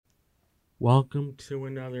Welcome to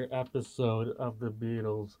another episode of The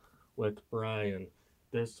Beatles with Brian.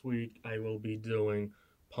 This week I will be doing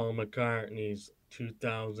Paul McCartney's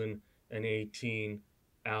 2018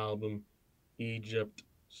 album Egypt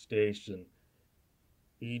Station.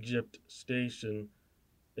 Egypt Station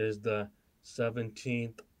is the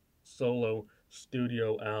 17th solo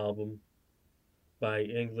studio album by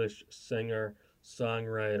English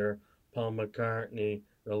singer-songwriter Paul McCartney,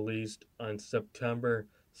 released on September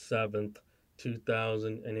 7th,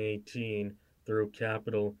 2018 through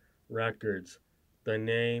Capitol Records. The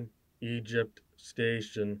name Egypt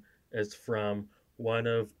Station is from one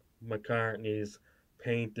of McCartney's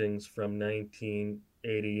paintings from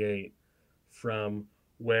 1988, from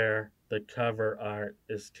where the cover art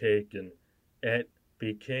is taken. It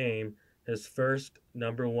became his first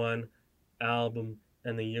number one album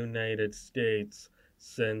in the United States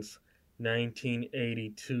since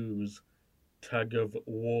 1982's Tug of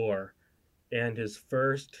War, and his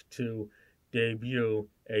first to debut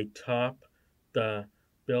atop the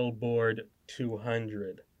Billboard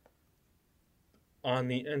 200. On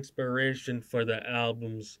the inspiration for the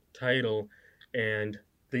album's title and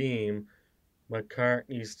theme,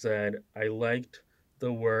 McCartney said, "I liked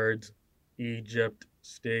the words Egypt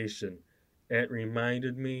Station. It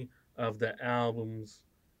reminded me of the albums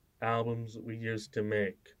we used to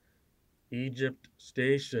make. Egypt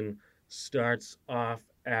Station starts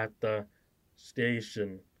off at the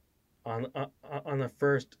station on the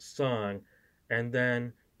first song, and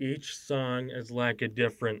then each song is like a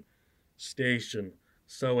different station.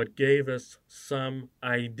 So it gave us some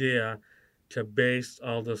idea to base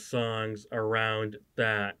all the songs around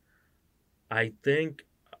that. I think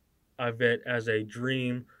of it as a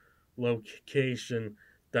dream location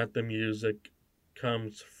that the music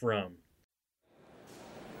comes from."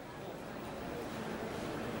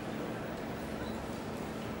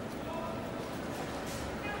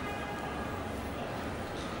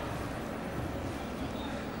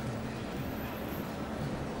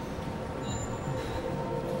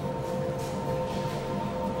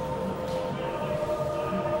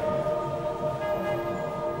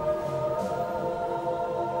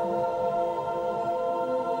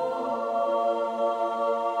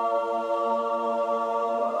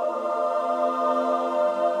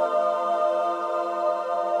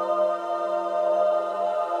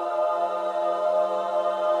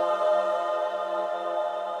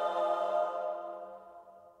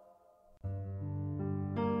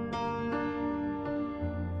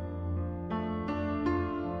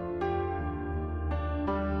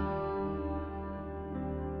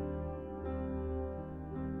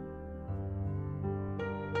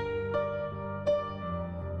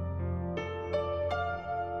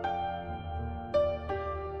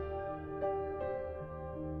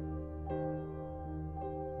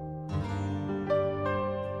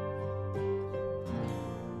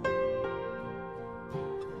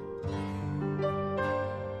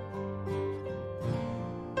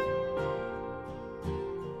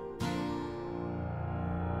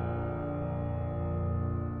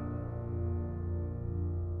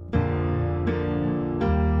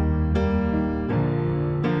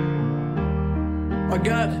 I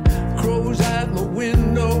got crows at my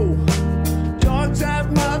window, dogs at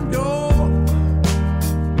my door.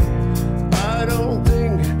 I don't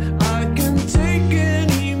think I can take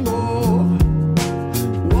any more.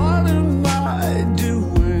 What am I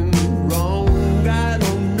doing wrong? I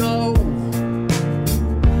don't know.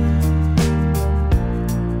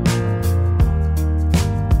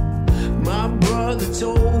 My brother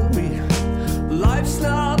told me life's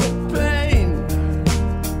not a pain.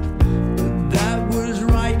 That was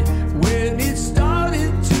right when it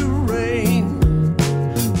started to rain.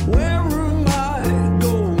 Where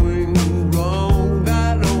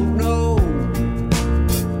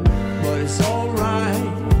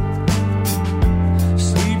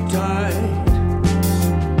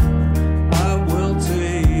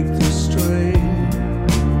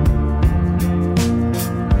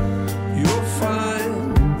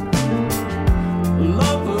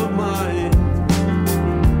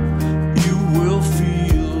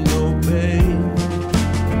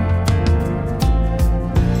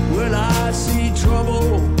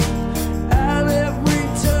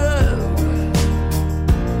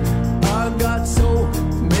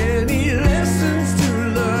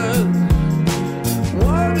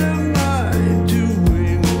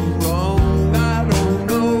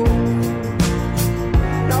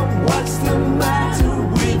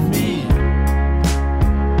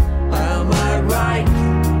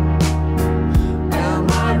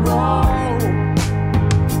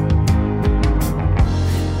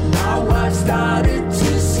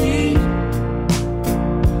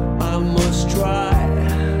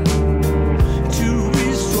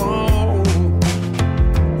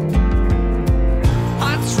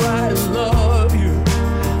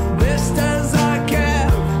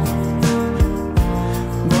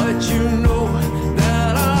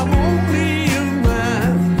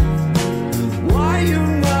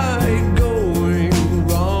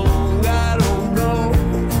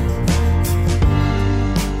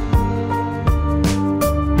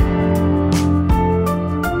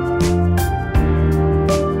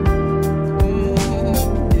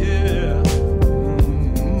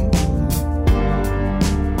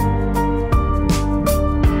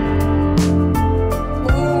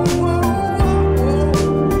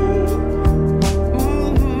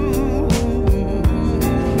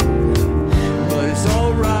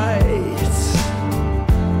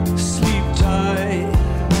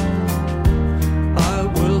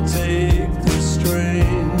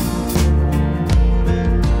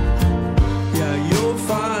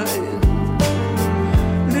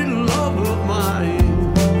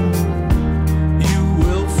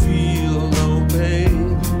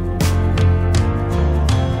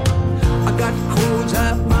roads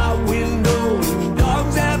at my window,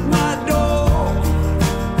 dogs at my door.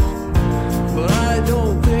 But I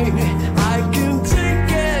don't think I can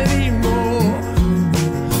take anymore.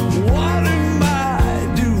 What am I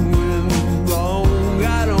doing wrong?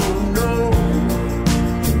 I don't know.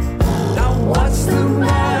 Now what's the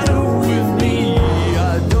matter with me?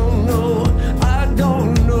 I don't know. I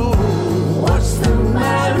don't know. What's the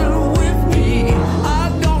matter with me? I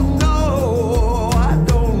don't know. I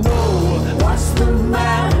don't know. What's the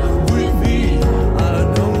matter with me?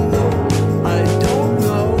 I don't know. I don't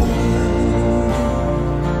know.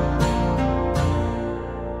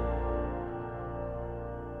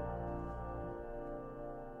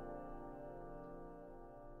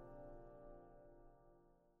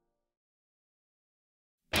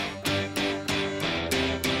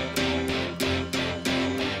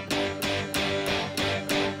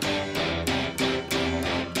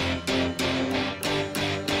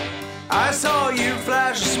 I saw you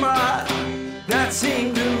flash a smile that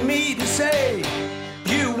seemed to me to say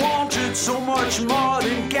you wanted so much more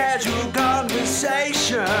than casual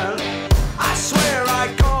conversation. I swear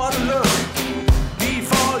I caught a look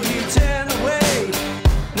before you turned away.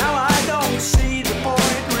 Now I don't see the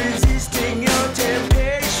point resisting your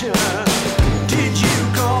temptation. Did you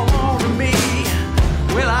come on to me?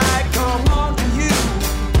 Will I come on to you?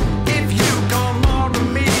 If you come on to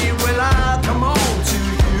me, will I come on to you?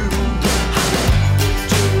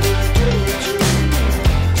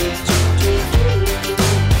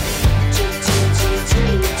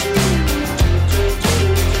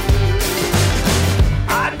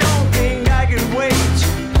 I don't think I can wait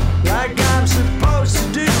like I'm supposed to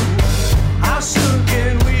do. How soon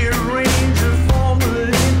can we arrange a formal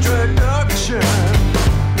introduction?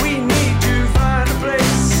 We need to find a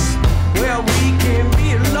place where we can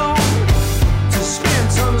be alone to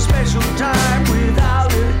spend some special time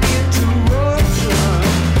without an interruption.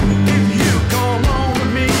 If you come on to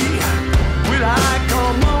me, will I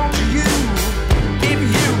come on to you? If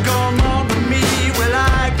you come on to me, will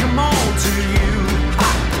I come on to you?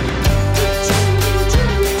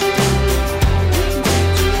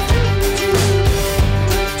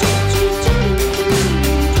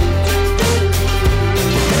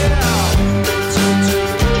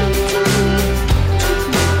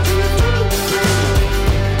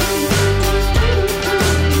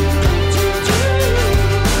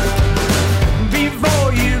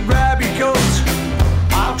 Before you grab your coat,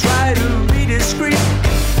 I'll try to be discreet.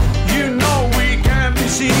 You know we can't be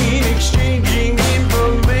seen exchanging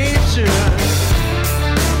information.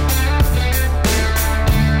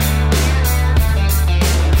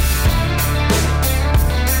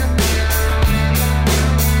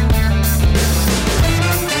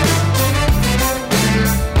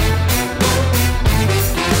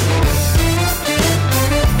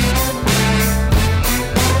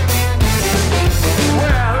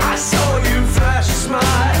 Well, I saw you flash a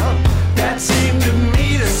smile that seemed to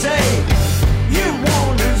me to say you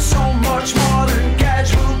wanted so much more than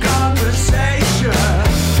casual conversation.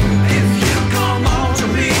 If you come on to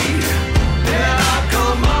me, then I'll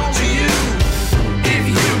come on to you. If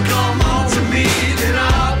you come on to me, then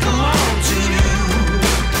I'll come on to you.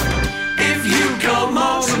 If you come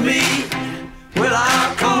on to me, will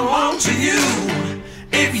I come on to you?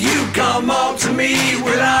 If you come on to me,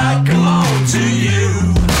 will I come on to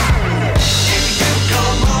you? If you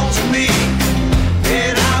come on to me,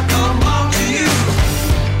 then I'll come on to you.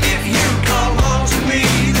 If you come on to me,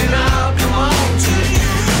 then I'll come on to you.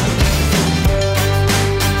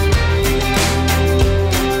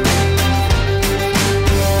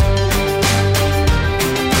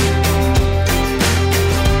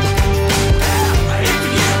 If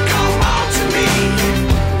you come on to me,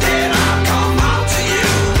 then I'll come on to you.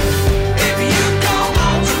 If you come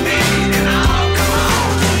on to me, then I'll come on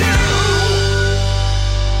to you.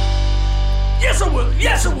 Yes, I will.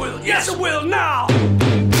 Yes, I will. Yes, I will now.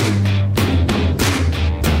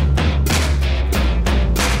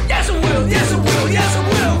 Yes, I will. Yes, I will. Yes, I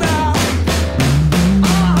will now.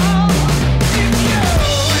 If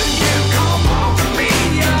you come on to me,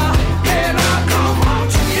 then I'll come on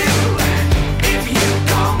to you. If you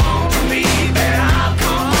come on to me, then I'll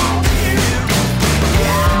come on to you.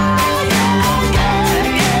 Yeah, yeah, yeah,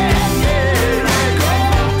 yeah, yeah. I'll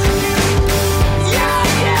come on to you. Yeah,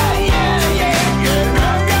 yeah, yeah, yeah, yeah,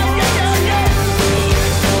 yeah, yeah, yeah, yeah.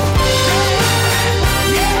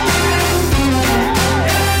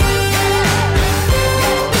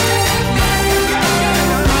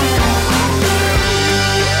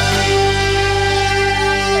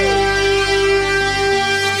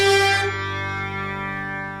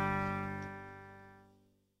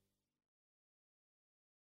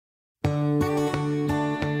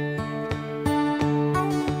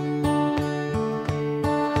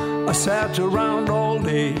 I sat around all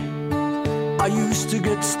day. I used to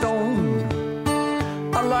get stoned.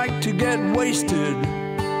 I like to get wasted.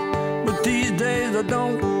 But these days I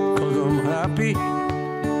don't, 'cause I'm happy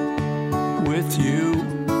with you.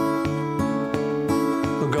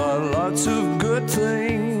 I got lots of good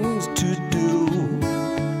things to do.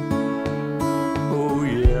 Oh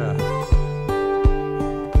yeah.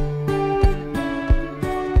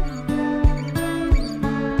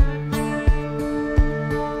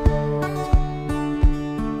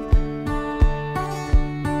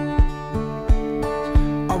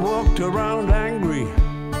 I walked around angry.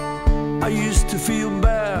 I used to feel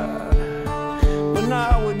bad, but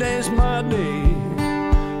nowadays my day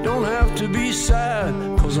don't have to be sad,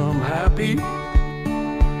 'cause I'm happy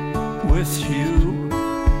with you.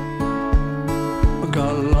 I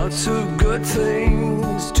got lots of good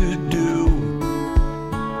things to do.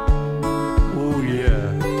 Oh yeah.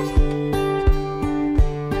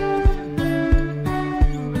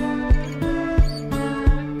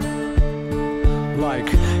 Like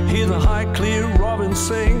hear the high clear robin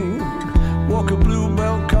sing, walk a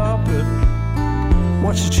bluebell carpet,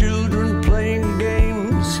 watch the children playing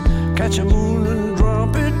games, catch a moon and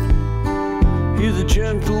drop it, hear the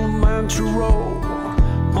gentle mantra roll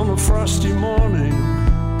on a frosty morning,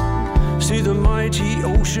 see the mighty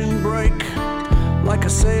ocean break like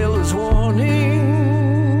a sailor's warning.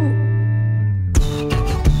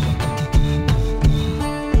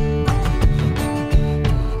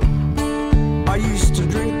 I used to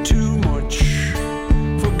drink too much,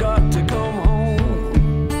 forgot to come home.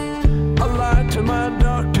 I lied to my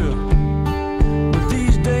doctor, but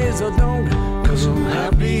these days I don't, 'cause I'm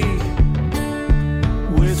happy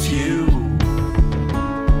with you.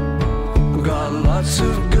 I've got lots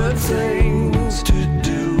of good things to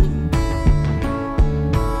do.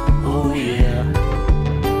 Oh yeah.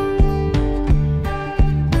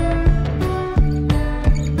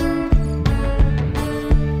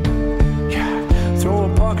 Yeah. Throw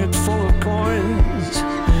a pocket full of coins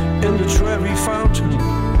in the Trevi fountain.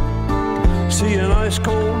 See an ice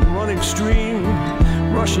cold running stream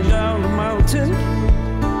rushing down the mountain.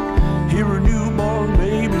 Hear a newborn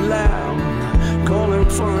baby lamb calling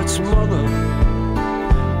for its mother.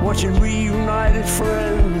 Watching reunited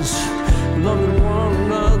friends loving one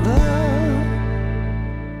another.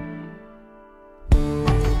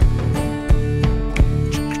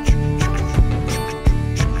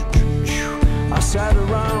 I sat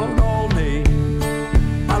around all day.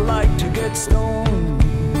 I like to get stoned.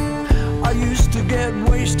 I used to get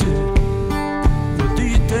wasted, but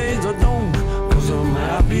these days I don't, 'cause I'm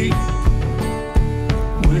happy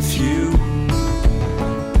with you.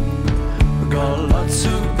 I got lots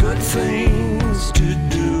of good things to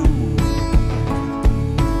do.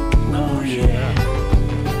 Oh yeah.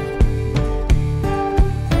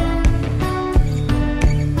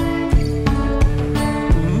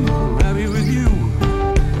 I'm happy with you.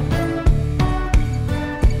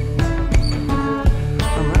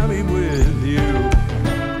 I'm happy with you.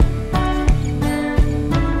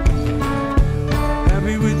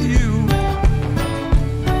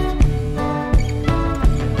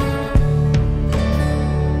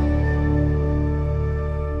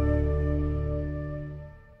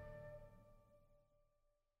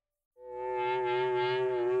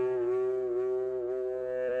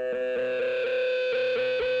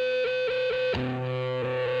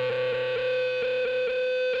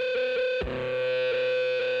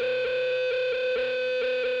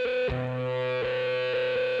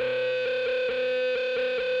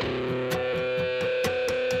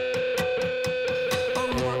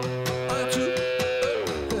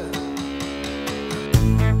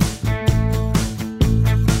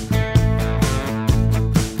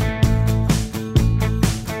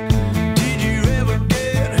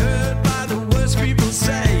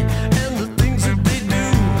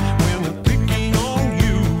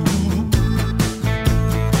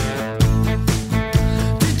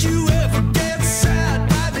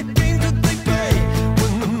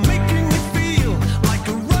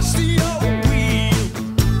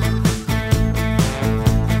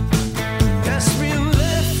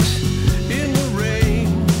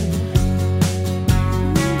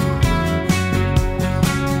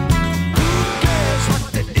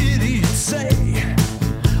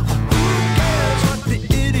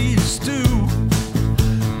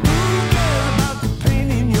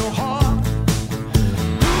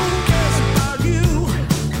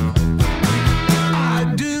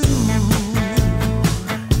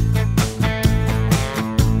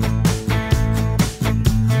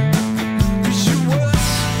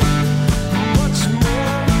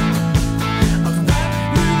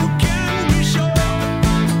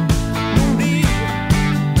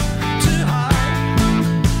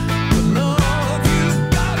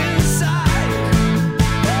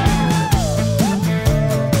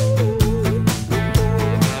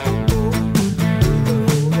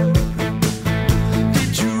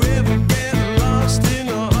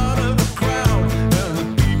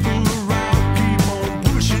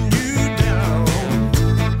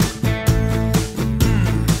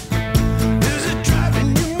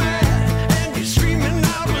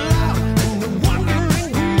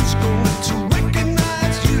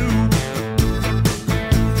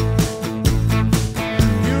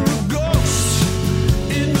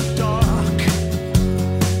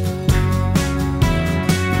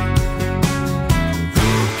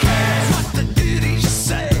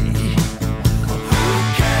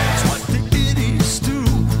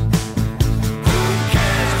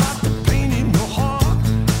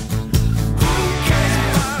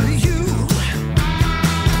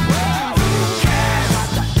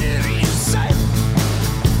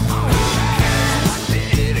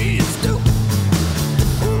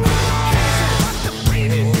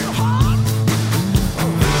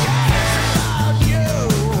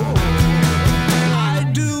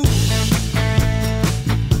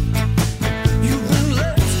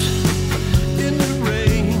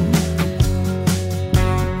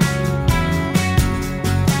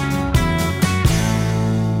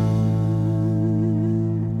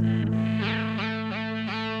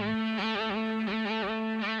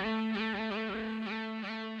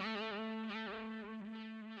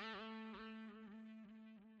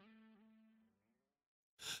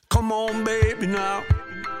 Come on, baby, now.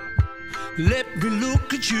 Let me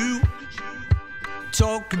look at you.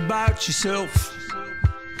 Talk about yourself.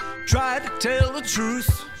 Try to tell the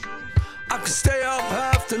truth. I could stay up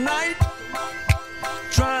half the night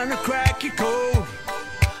trying to crack your code.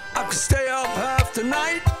 I could stay up half the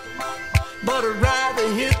night, but I'd rather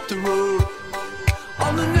hit the road.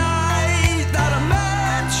 On the night that I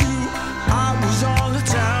met you, I was on the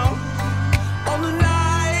town. On the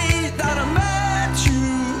night that I met you,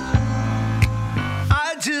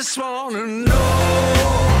 I just wanna know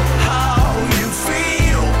how you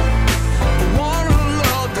feel. I want a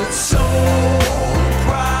love that's so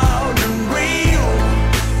proud and real.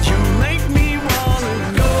 You make me wanna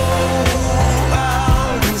go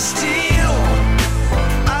out and steal.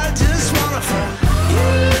 I just wanna find you.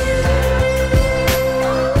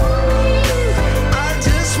 I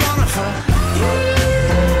just wanna find you.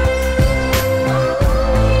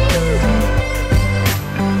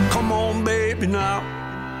 Come on, baby, now.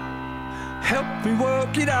 Help me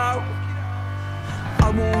work it out. I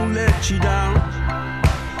won't let you down,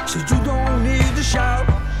 so you don't need to shout.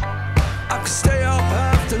 I could stay up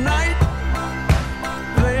half the night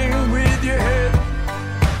playing with your head.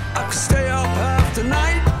 I could stay up half the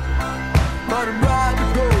night, but I'd rather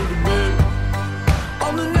go to bed.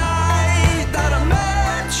 On the night that I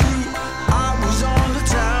met you, I was on the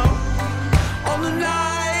town. On the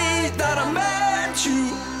night that I met you,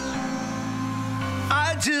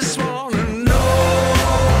 I just wanna know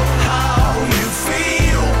how you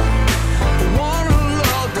feel. I want a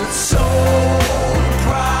love that's so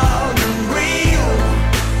proud and real.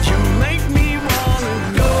 You make me wanna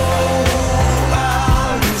go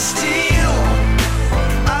out and steal.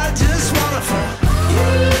 I just wanna find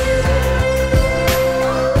you.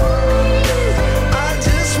 I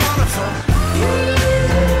just wanna find you.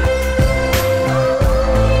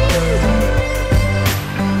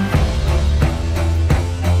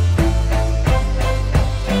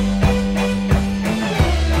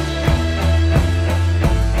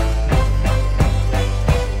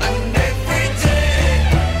 And every day,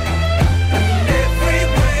 and every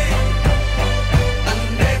way,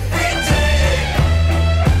 and every day,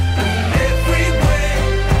 and every way,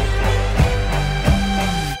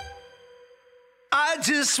 I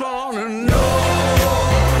just wanna know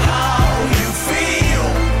how you feel.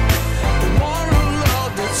 I want a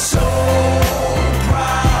love that's so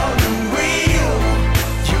proud and real.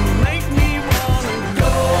 You make me wanna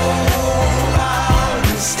go out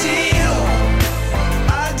and steal.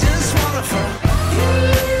 I just wanna find you.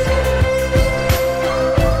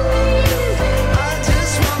 I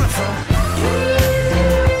just wanna find you.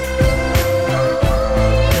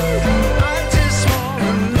 I just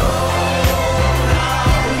wanna know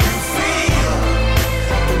how you feel.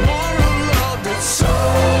 I want a love that's so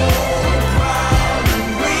proud and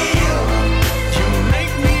real. You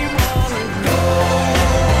make me wanna go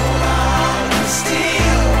out and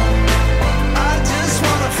steal. I just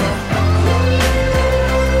wanna find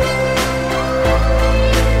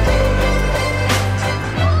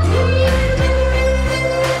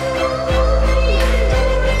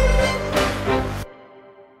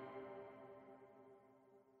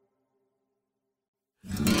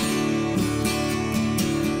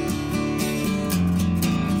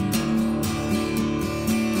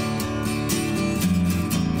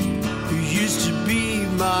You used to be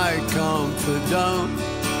my confidant,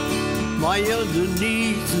 my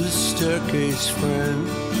underneath the staircase friend.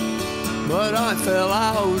 But I fell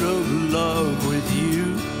out of love with you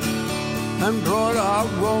and brought our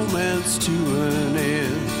romance to an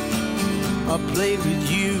end. I played with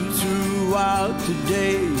you throughout the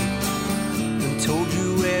day and told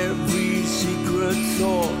you every secret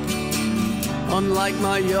thought. Unlike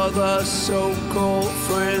my other so-called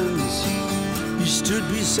friends, you stood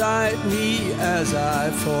beside me as I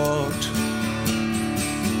fought.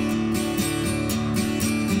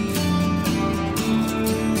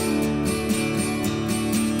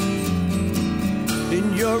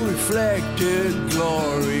 In your reflected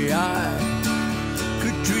glory, I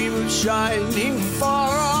could dream of shining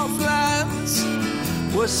far-off lands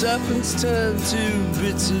where serpents turn to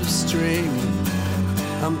bits of string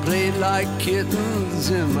and played like kittens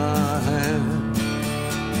in my hand.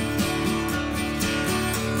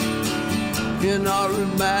 In our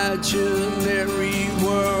imaginary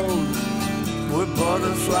world, where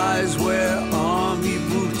butterflies wear army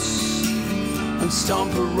boots and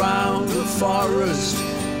stomp around the forest,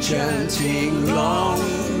 chanting long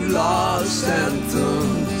lost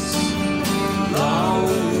anthems, long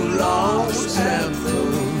lost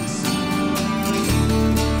anthems.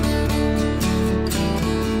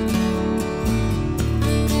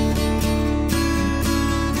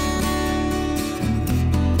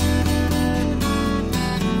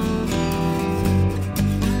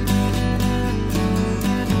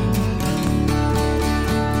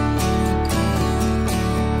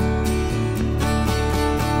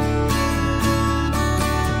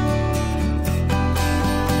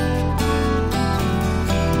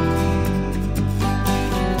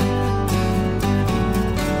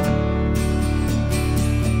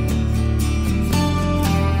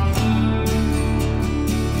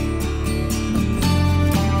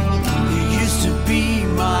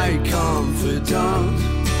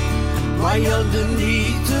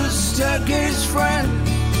 friend,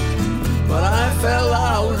 but I fell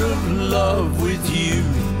out of love with you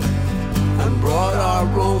and brought our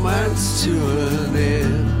romance to an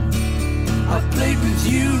end. I played with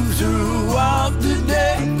you throughout the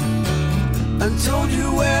day and told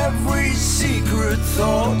you every secret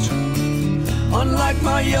thought. Unlike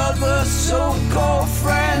my other so-called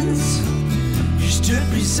friends, you stood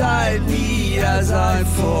beside me as I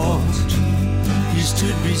fought. You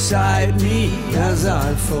stood beside me as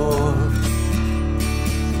I fought.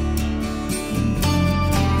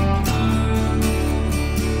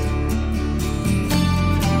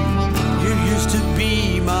 You used to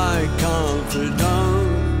be my confidant.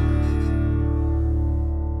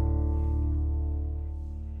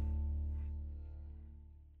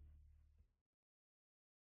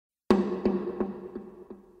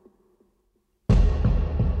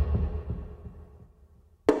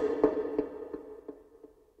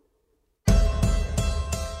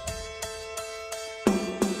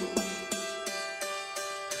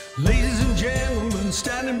 Ladies and gentlemen,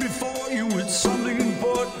 standing before you with something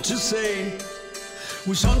important to say.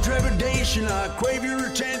 With some trepidation, I crave your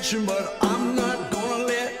attention, but I'm not gonna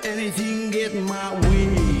let anything get in my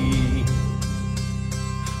way.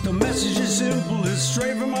 The message is simple, it's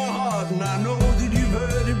straight from my heart, and I know that you've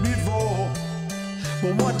heard it before.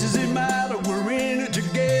 But what does it matter? We're in it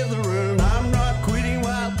together, and I'm not quitting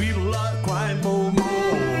while people are crying for more.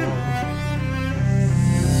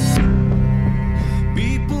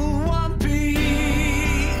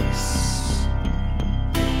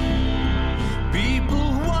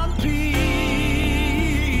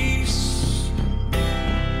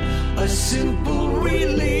 A simple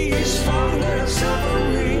release from their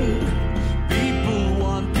suffering. People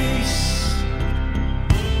want peace.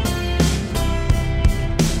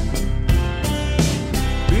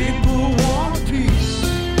 People want peace.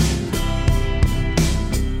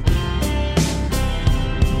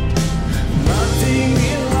 Nothing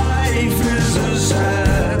in life is as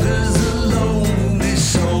sad as a lonely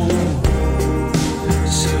soul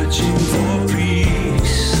searching for peace.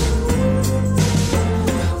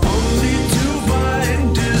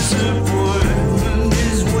 Disappointment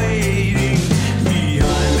is waiting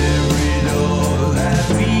behind every door that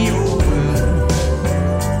we open,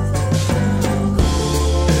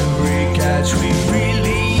 every catch we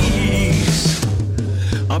release.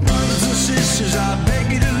 Our brothers and sisters, I beg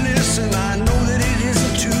you to listen. I know that it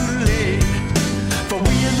isn't too late, for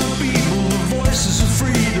we are the people, the voices of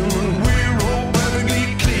freedom, and we're all perfectly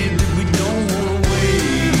clear that we don't want to wait.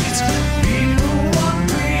 People want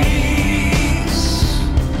peace.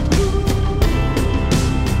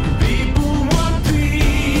 People want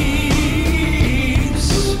peace.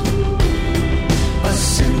 A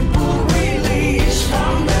simple release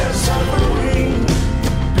from their suffering.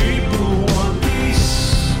 People want peace.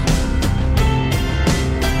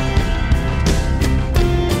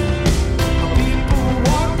 People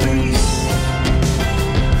want peace.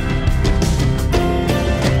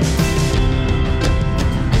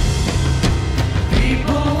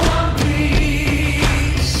 People want peace.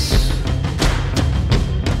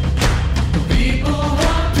 People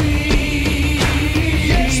want peace.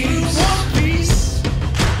 Yes, we want peace.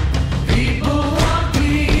 People want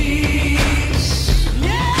peace.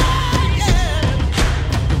 Yeah, yeah.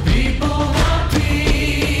 People want peace.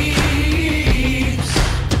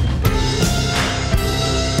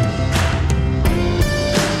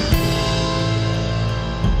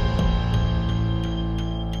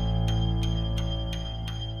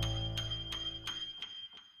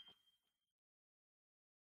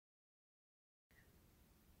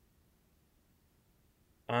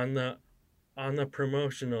 On the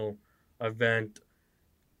promotional event,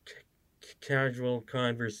 Casual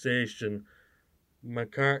Conversation,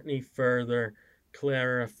 McCartney further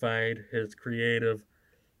clarified his creative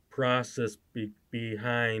process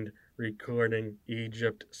behind recording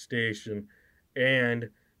Egypt Station and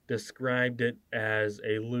described it as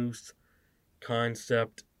a loose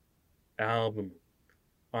concept album.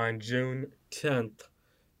 On June 10th,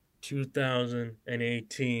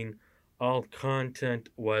 2018, all content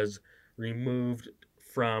was removed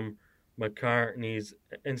from McCartney's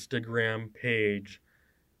Instagram page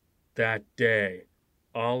that day.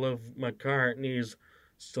 All of McCartney's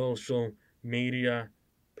social media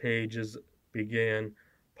pages began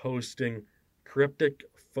posting cryptic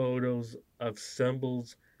photos of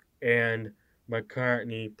symbols and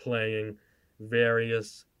McCartney playing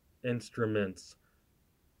various instruments,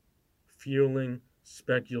 fueling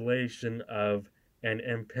speculation of an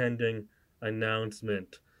impending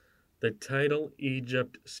announcement. The title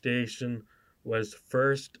Egypt Station was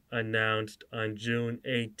first announced on June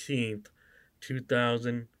 18th,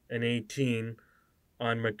 2018 1918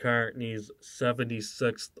 on McCartney's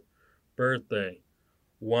 76th birthday.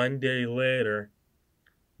 One day later,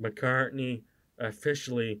 McCartney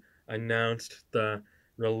officially announced the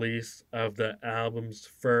release of the album's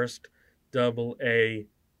first double-A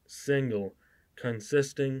single,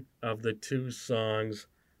 consisting of the two songs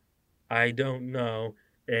I Don't Know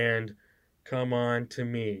and Come On to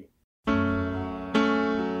Me.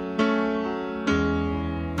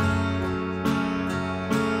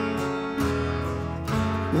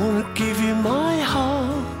 Wanna give you my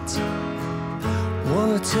heart,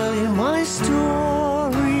 wanna tell you my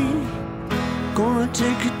story, gonna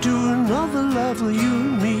take it to another level, you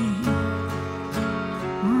and me.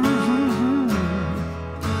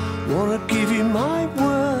 Wanna give you my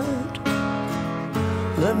word,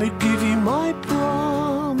 let me give you my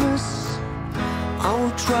promise, I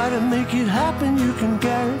will try to make it happen, you can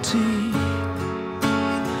guarantee.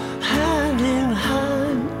 Hand in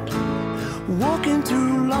hand, walking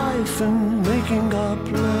through life and making our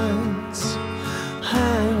plans,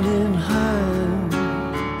 hand in hand.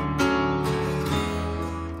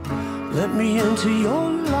 Let me into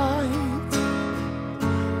your light,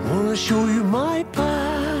 wanna show you my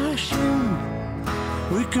passion,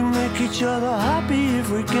 we can make each other happy if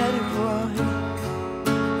we get it right.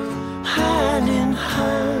 Hand in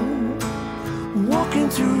hand, walking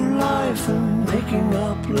through life and making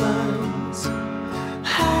our plans,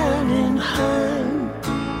 hand in hand,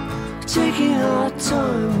 taking our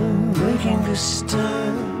time and making a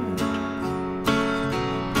stand.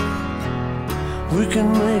 We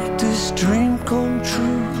can make this dream come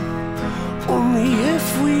true, only if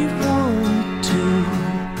we want to.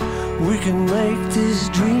 We can make this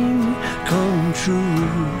dream come true,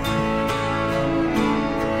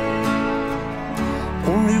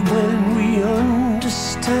 only when we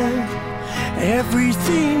understand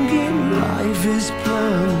everything in life is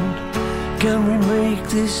planned. Can we make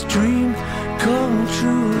this dream come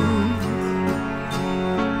true?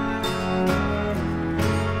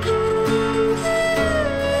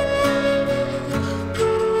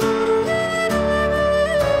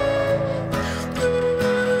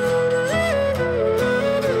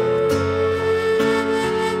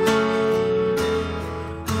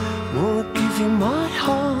 Wanna give you my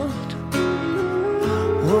heart,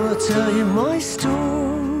 wanna tell you my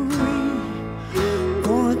story,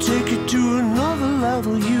 gonna take it to another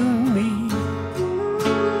level, you and me.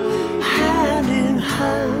 Hand in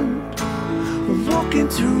hand, walking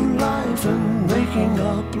through life and making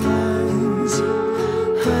our plans,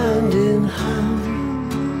 hand in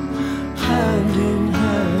hand, hand in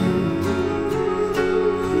hand.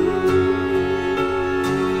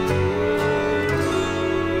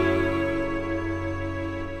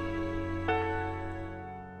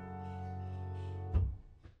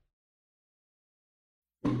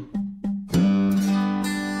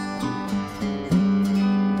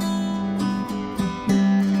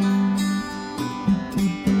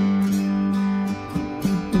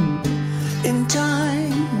 In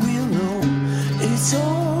time we'll know it's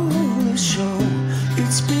all a show.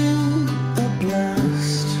 It's been a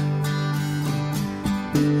blast.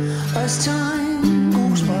 As time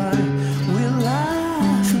goes by, we'll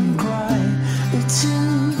laugh and cry. It's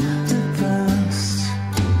in the past.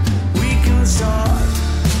 We can start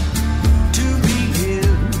to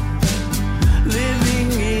begin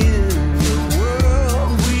living in the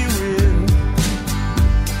world we're in.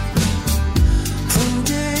 From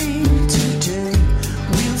day to day,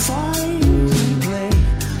 we'll find and play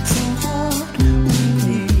for what we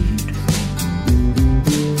need.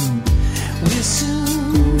 We'll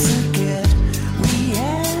soon forget we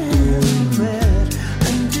ever met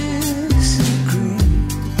and disagree.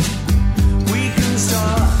 We can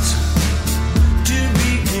start to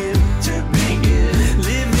begin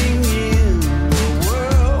living in the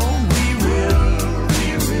world we're in.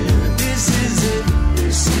 This is it,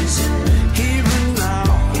 here and now.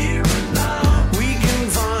 We can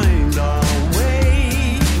find our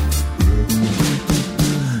way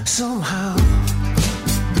somehow.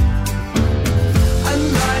 And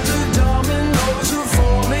ride the dawn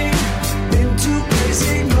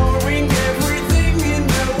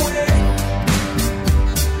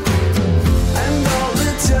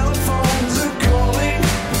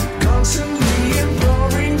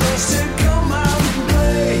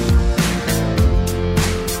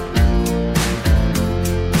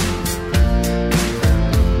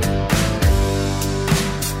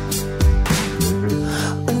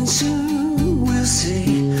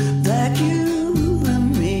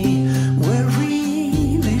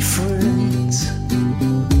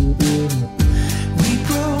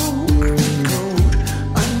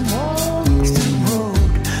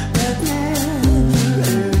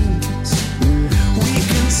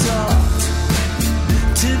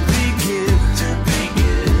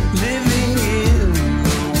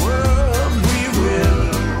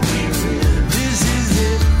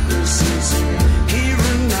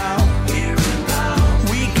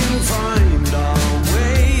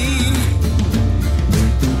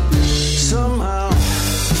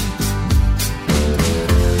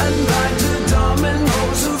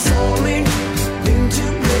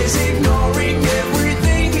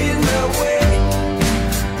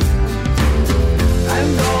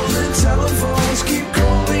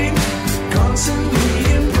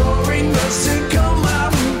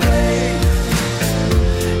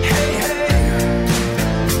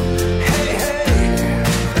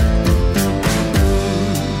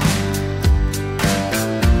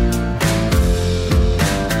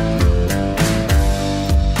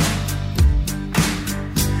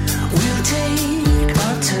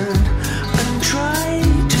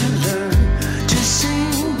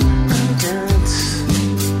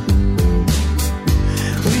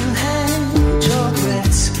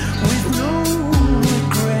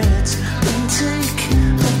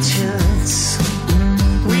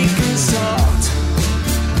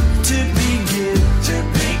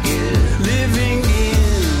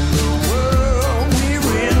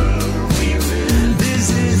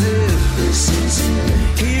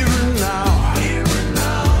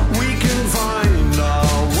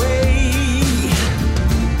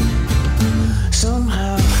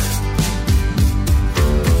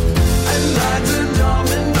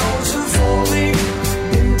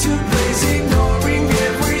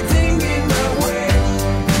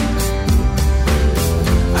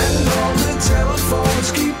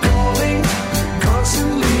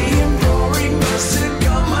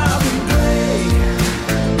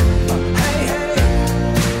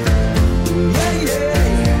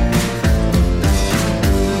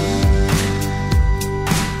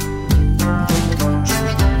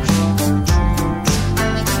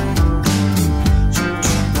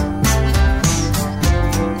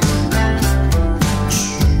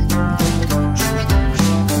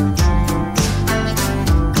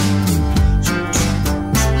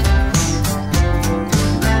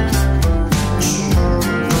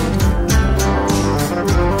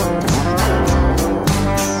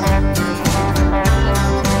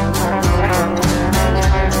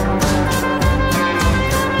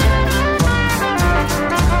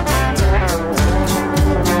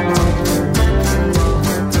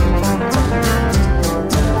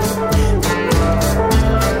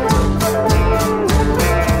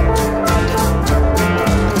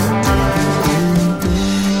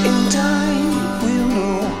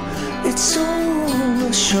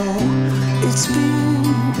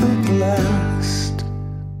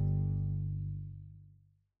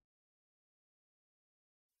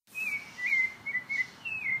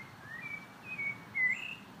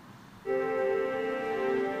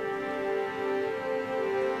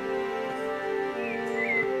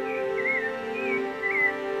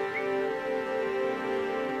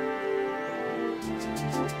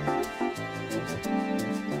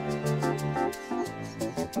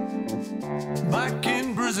Back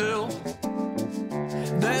in Brazil,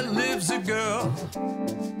 there lives a girl,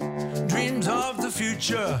 dreams of the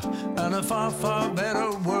future and a far, far better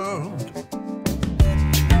world.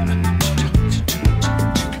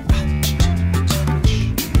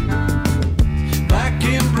 Back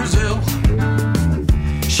in Brazil,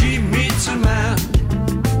 she meets a man.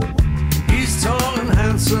 He's tall and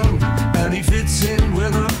handsome, and he fits in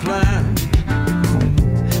with her plan.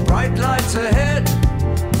 Bright lights ahead,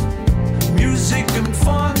 music and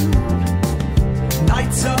fun.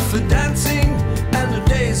 Nights are for dancing, and the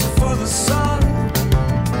days are for the sun.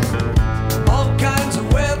 All kinds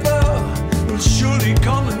of weather will surely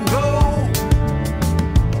come and go,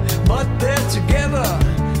 but they're together,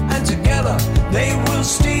 and together they will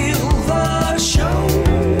steal the show.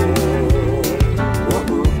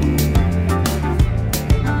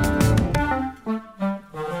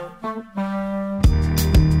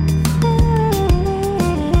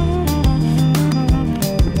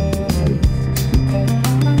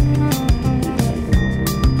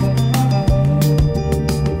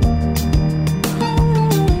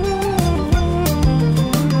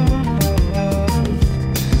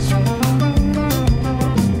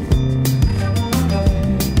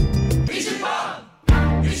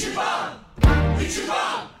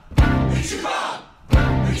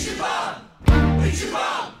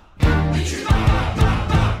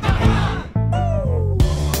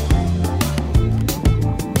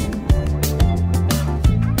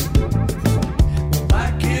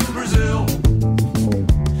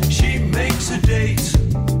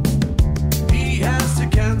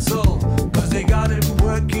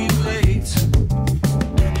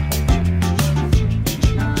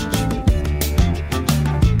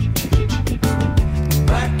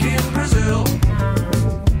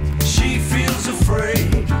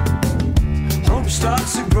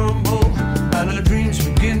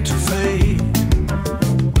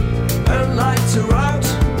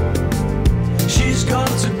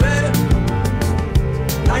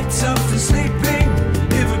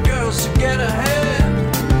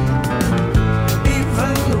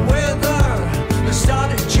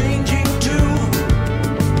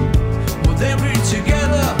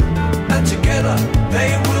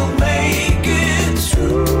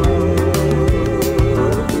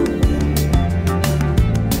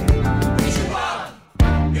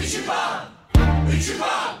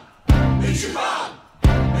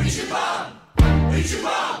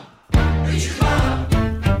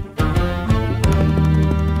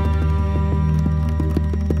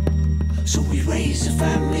 So we raise a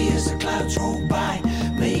family as the clouds roll by,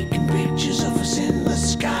 making pictures of us in the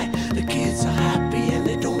sky. The kids are happy and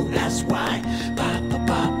they don't ask why. Ba ba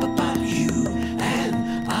ba ba ba, you and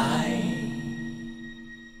I.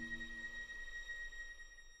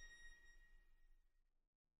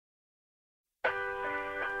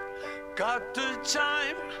 Got the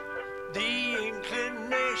time, the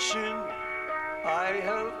inclination. I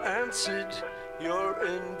have answered your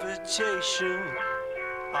invitation.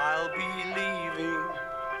 I'll be leaving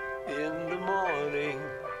in the morning.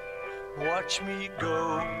 Watch me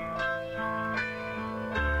go.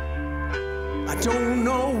 I don't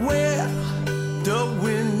know where the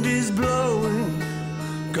wind is blowing.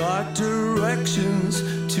 Got directions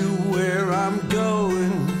to where I'm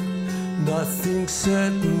going. Nothing's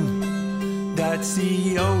certain, that's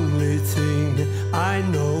the only thing I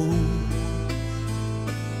know.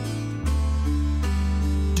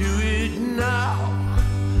 Do it now,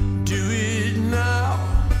 do it now,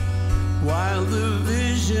 while the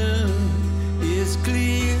vision is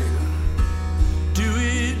clear. Do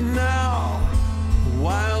it now,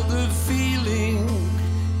 while the feeling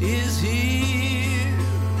is here.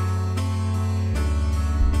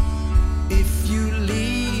 If you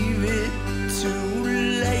leave it too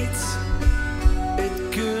late,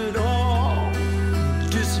 it could all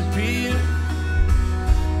disappear.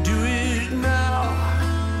 Do it now,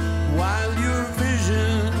 while your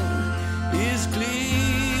vision is clear.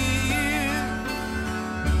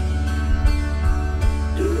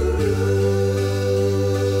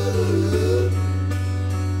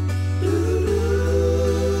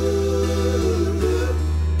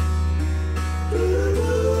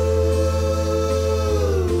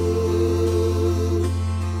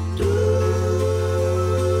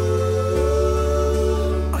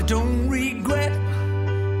 I don't regret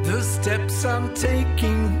the steps I'm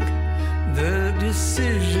taking, the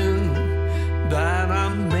decision that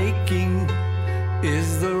I'm making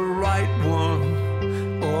is the right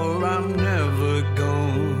one, or I'm never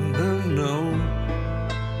gonna know.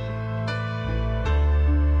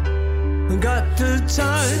 Got the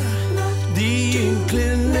time, the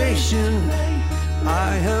inclination.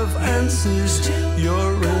 I have answered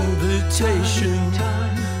your invitation.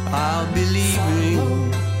 I'll be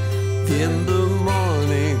leaving in the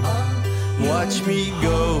morning. Watch me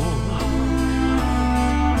go.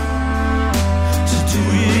 So do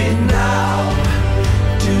it now,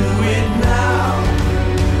 do it now,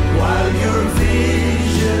 while your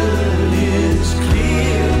vision is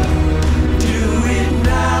clear. Do it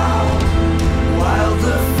now, while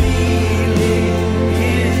the feeling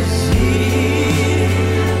is here.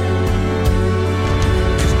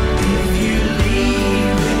 'Cause if you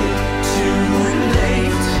leave it too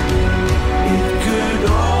late, it could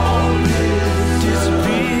always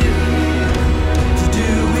disappear. To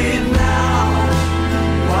do it now,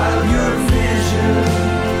 while your vision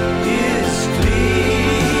is clear.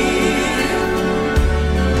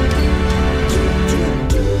 Do, do,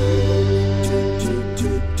 do, do, do,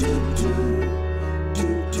 do, do, do. Do,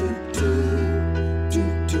 do, do,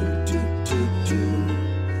 do, do, do, do, do.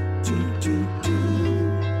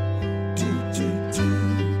 Do, do, do,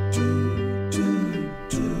 do, do, do, do,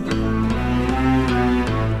 do.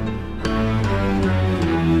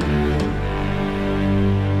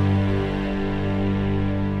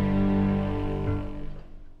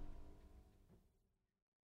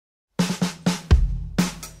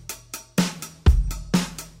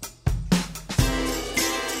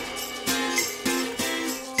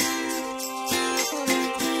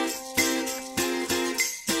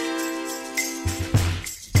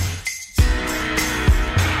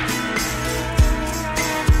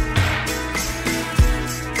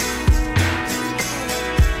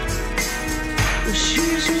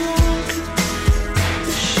 She's a rock,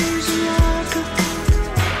 she's a rock,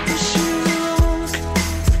 she's a rock.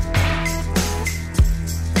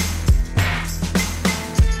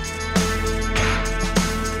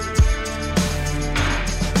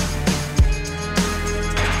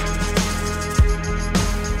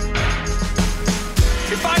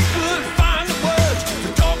 If I could find the words to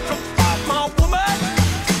talk about my woman,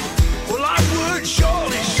 well, I would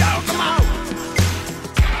surely shout them out.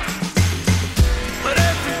 But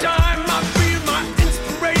every time I feel my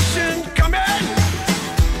inspiration coming,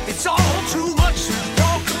 it's all too much to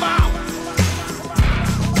talk about.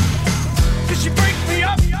 'Cause she break me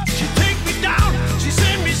up, she take me down, she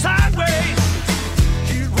send me sideways.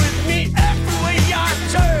 She's with me every way I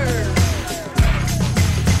turn.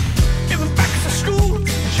 Even back to school,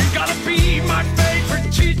 she gotta be my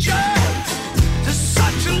favorite teacher. There's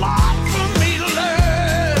such a lot for me to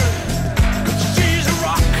learn. 'Cause she's a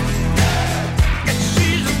rock.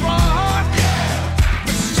 She's a rock,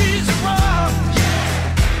 she's a rock,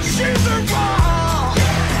 she's a rock.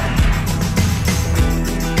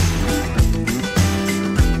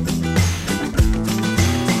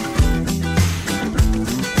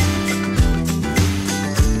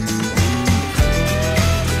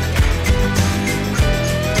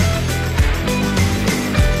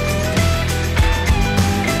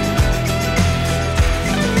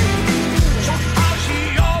 Somehow she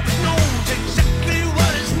always knows exactly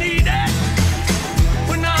what is needed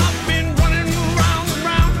when I've been running round and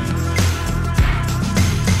round.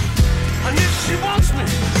 And if she wants me,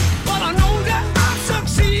 well, I know that I've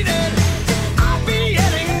succeeded. I'll be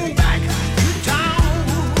heading back to town.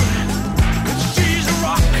 'Cause she's a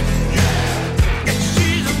rock, yeah,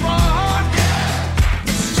 she's a rock,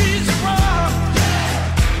 she's a rock,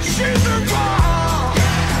 she's a rock.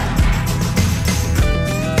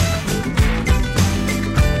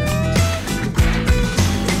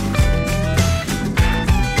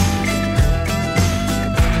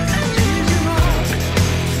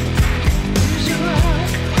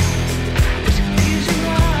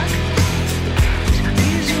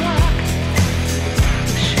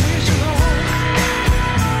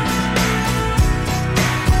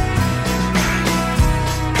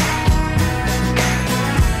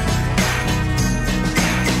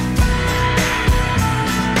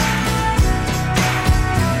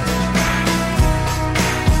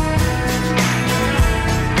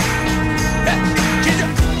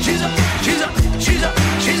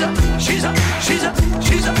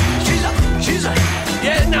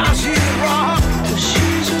 Yeah, now she's a rock.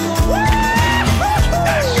 She's a rock.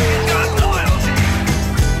 Yeah, she's got loyalty,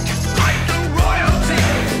 like the royalty.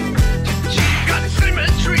 She got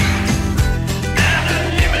symmetry and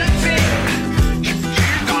anonymity.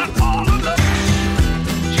 She's got all of looks.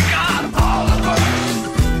 She got all of us.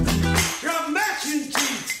 You're matching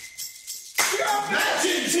teeth. You're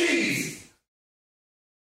matching teeth.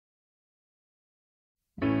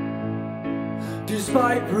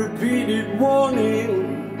 Despite repeated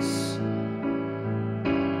warnings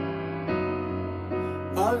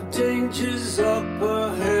of dangers up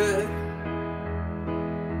ahead,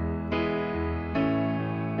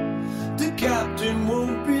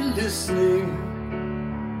 listening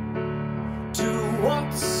to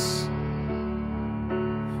what's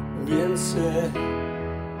being said.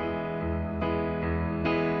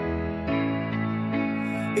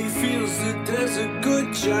 He feels that there's a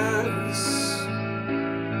good chance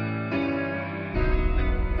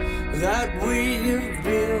that we have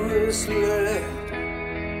been misled.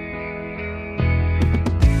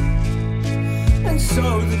 And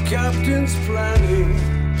so the captain's planning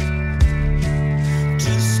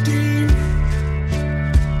to steam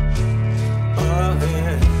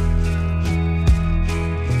ahead.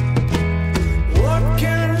 What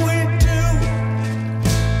can we do?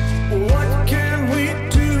 What can we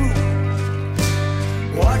do?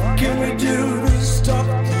 What can we do to stop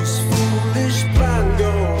this foolish plan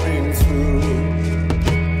going through?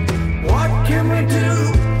 What can we do?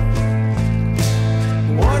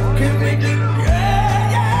 What can we do?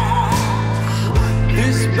 Yeah, yeah.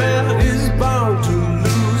 This man is bound to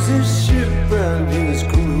lose his ship and his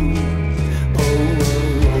crew. Oh, oh,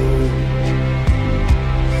 oh.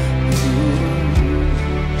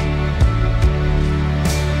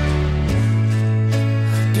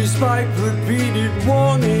 Despite repeated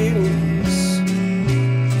warnings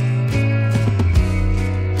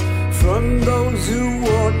from those who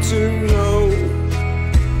ought to know,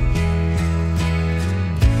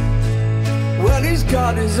 well, he's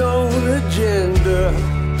got his own agenda,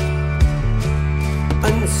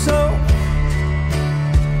 and so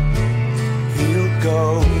he'll go.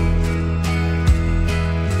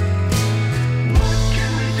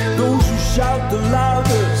 Those who shout the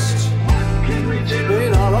loudest may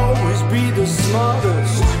not always be the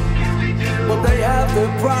smartest, but they have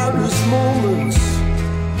their proudest moments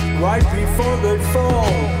right before they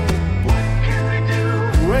fall.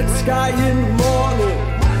 Red sky in the morning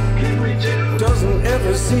doesn't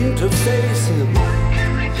ever seem to face him,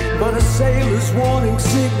 but a sailor's warning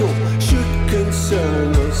signal should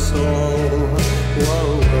concern us all.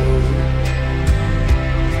 Whoa, whoa.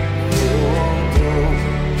 Whoa, whoa.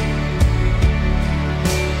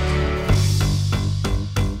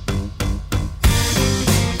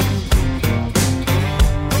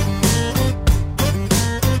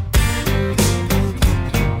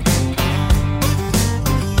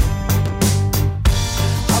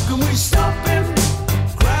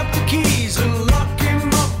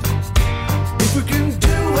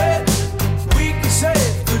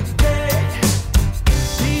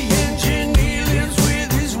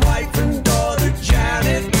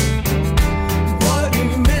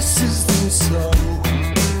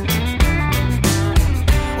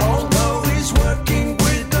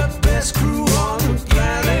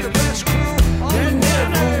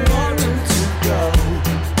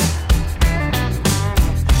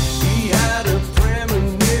 He had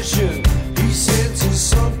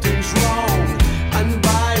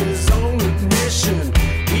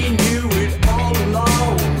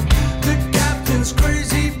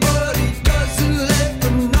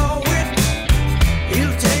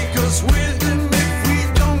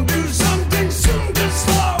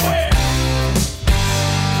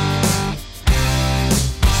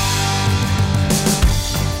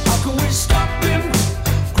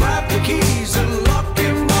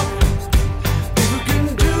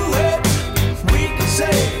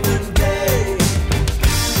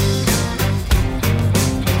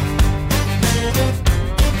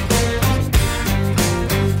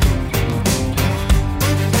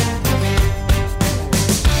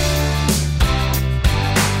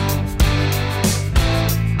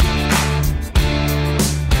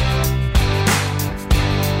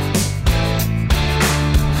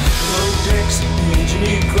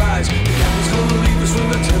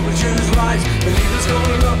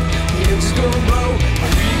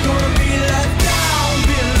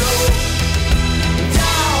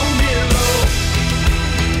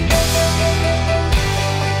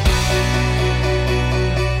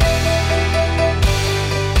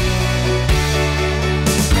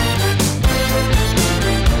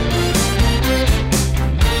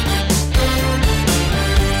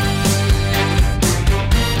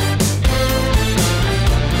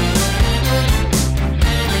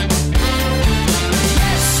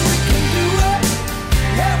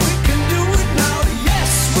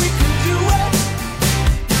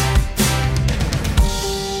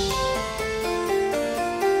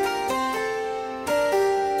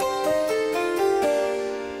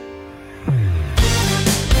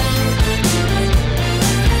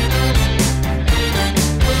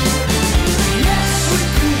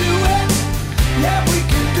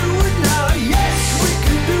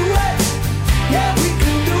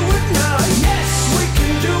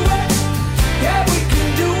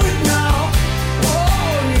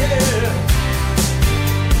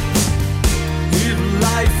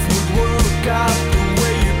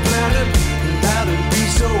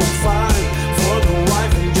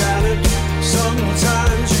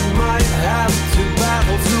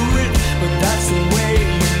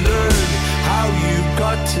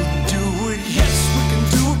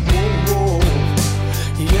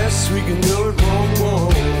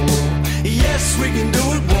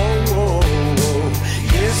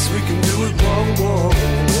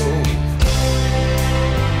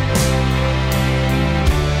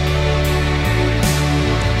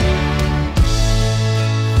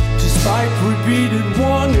repeated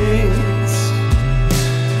warnings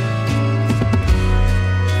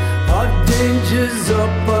of dangers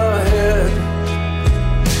up ahead.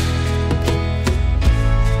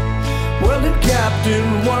 Well, the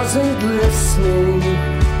captain wasn't listening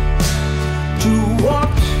to what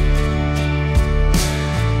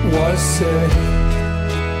was said.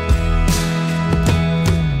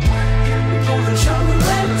 The shoulder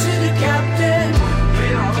led to the captain,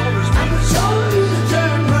 and was told him to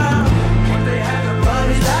turn round. But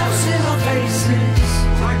he laughs in our faces,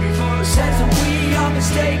 says that we are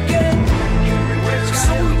mistaken.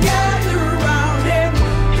 So we gather around him,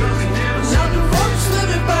 now the ropes that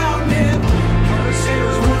have bound him.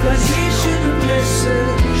 But he should have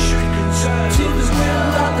listened to the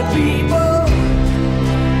will of the people.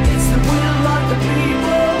 It's the will of the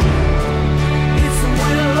people. It's the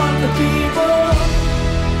will of the people.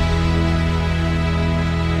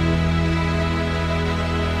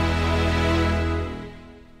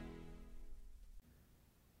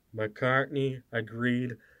 McCartney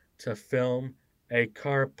agreed to film a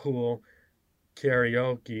carpool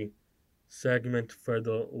karaoke segment for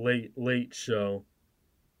the Late Late Show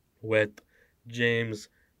with James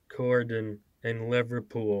Corden in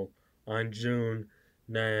Liverpool on June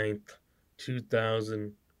 9th,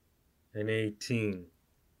 2018.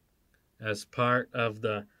 As part of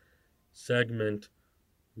the segment,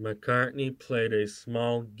 McCartney played a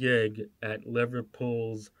small gig at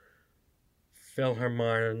Liverpool's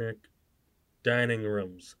Philharmonic dining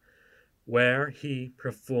rooms, where he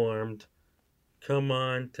performed Come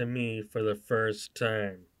On to Me for the first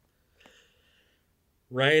time.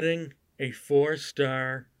 Writing a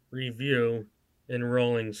 4-star review in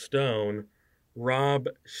Rolling Stone, Rob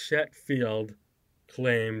Shetfield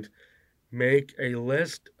claimed, "Make a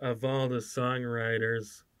list of all the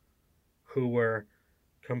songwriters who were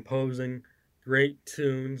composing great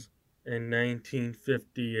tunes in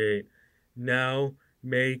 1958. Now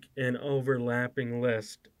make an overlapping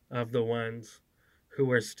list of the ones who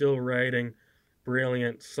are still writing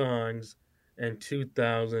brilliant songs in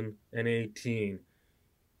 2018.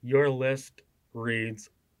 Your list reads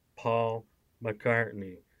Paul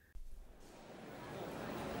McCartney."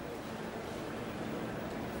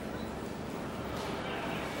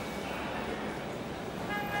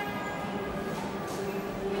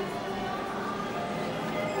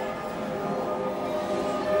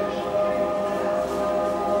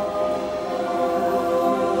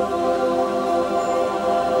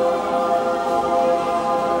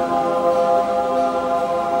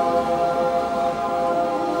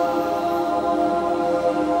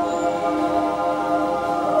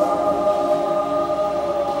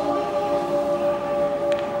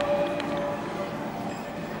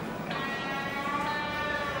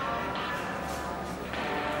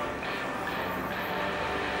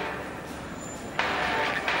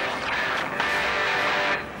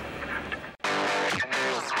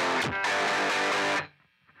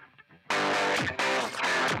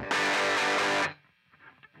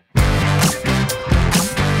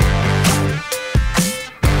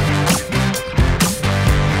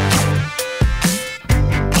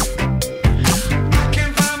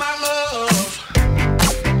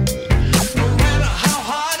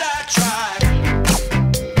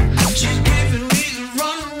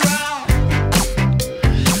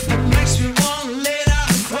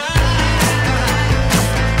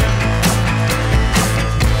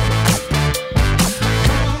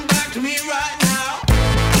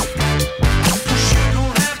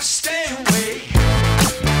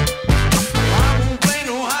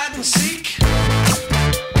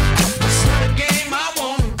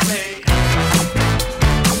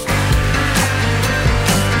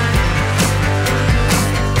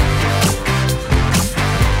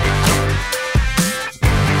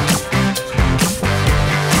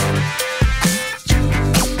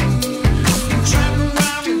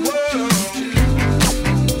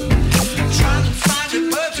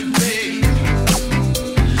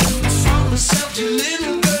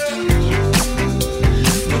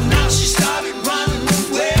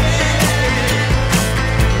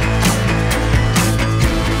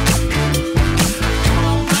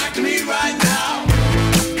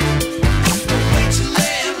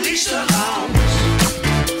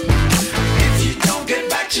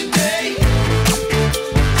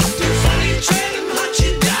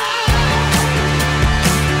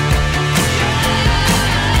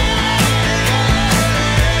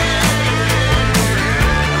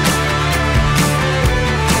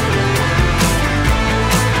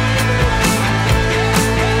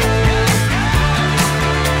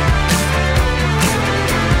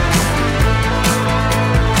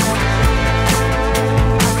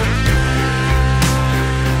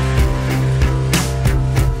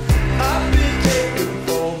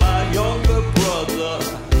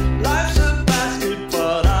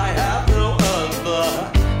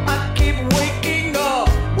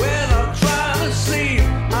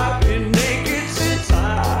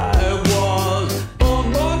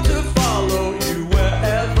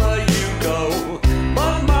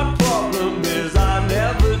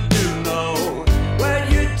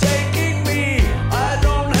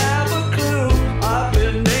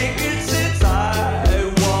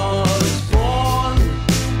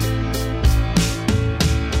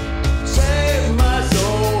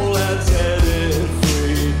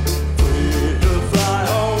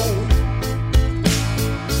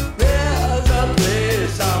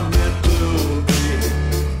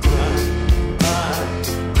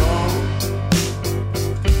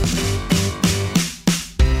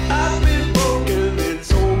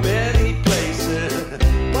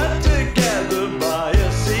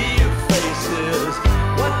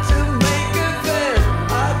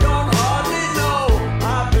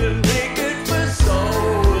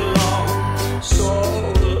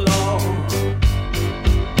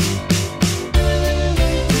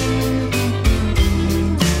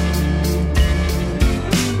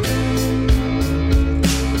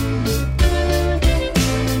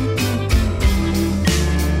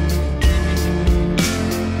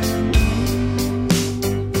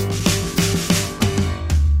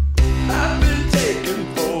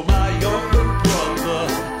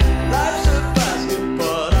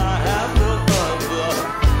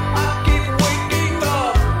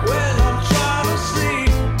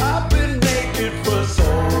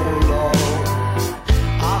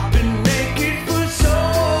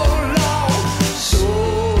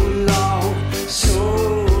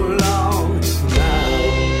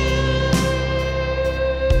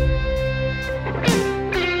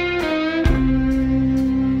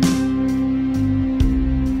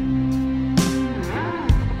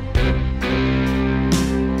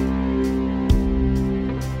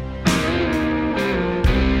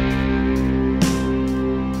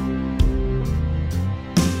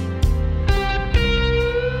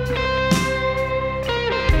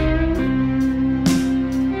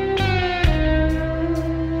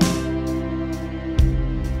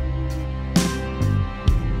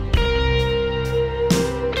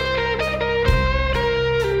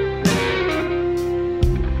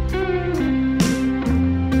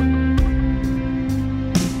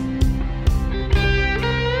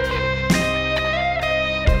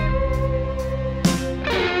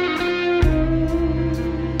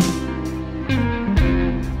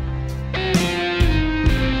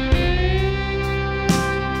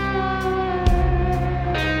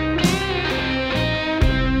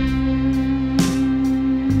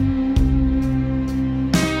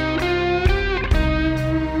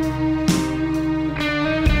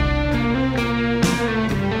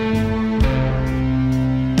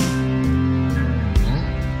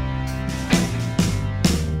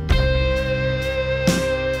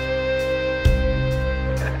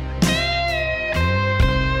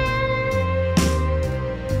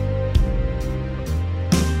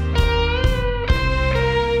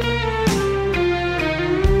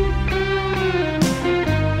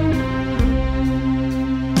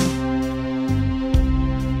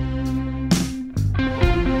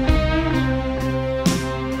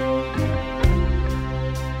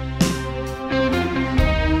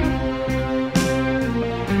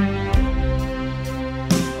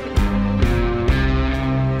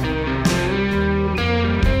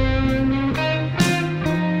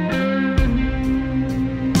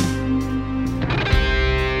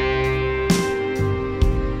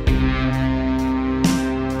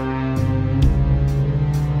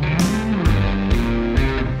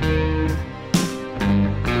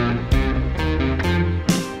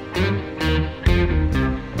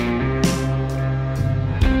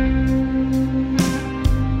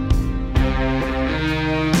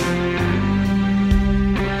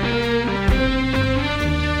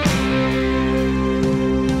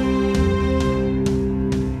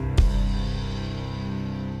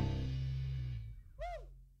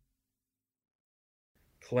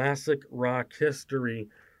 Classic Rock History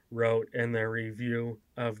wrote in their review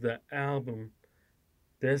of the album,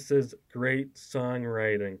 "This is great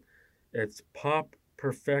songwriting. It's pop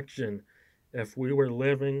perfection. If we were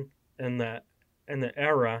living in the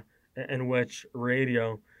era in which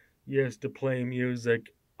radio used to play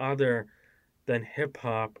music other than hip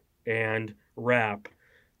hop and rap,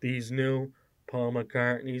 these new Paul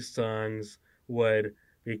McCartney songs would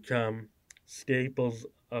become staples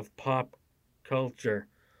of pop culture,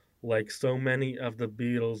 like so many of the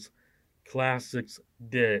Beatles' classics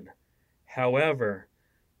did. However,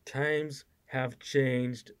 times have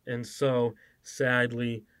changed, and so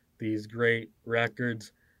sadly, these great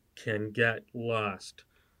records can get lost."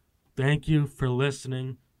 Thank you for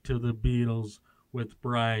listening to The Beatles with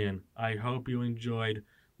Brian. I hope you enjoyed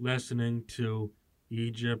listening to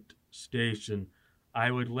Egypt Station.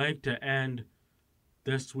 I would like to end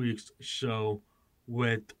this week's show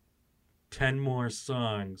with 10 more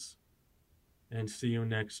songs, and see you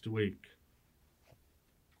next week.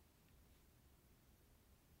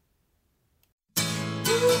 So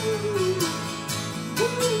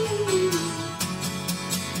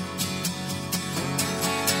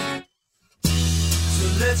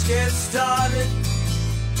let's get started.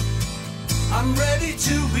 I'm ready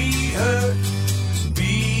to be heard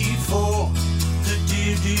before the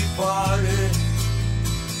dear departed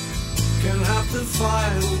can have the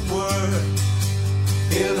final word.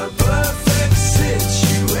 In a perfect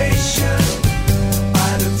situation,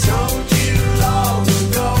 I'd have told you long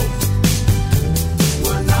ago.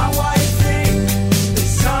 Well, now I think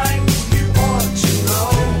it's time you ought to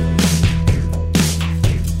know.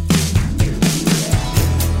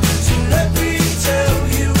 So let me tell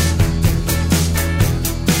you,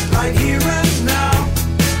 right here and now,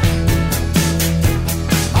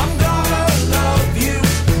 I'm gonna love you,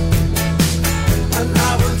 and I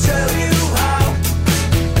will tell you how.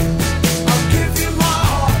 I'll give you my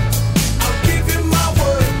heart, I'll give you my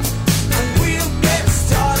word, and we'll get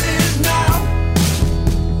started now.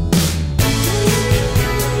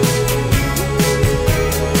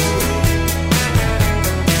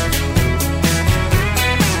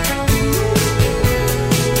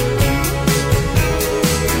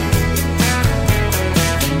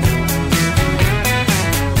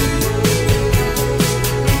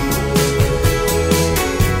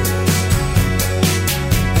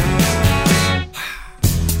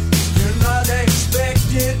 You're not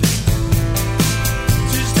expected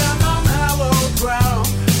to stand on hallowed ground,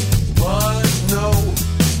 but no,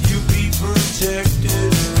 you'll be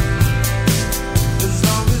protected as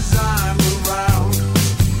long as I'm around.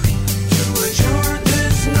 To ensure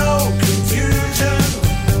there's no confusion,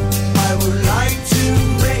 I would like to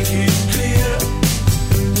make it clear.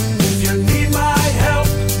 If you need my help,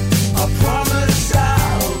 I promise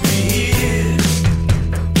I'll be here.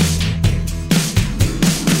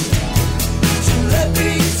 So let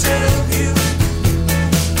me tell you,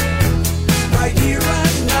 right here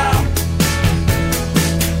and now,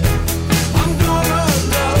 I'm gonna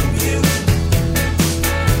love you,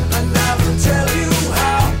 and I will tell you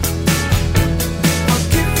how. I'll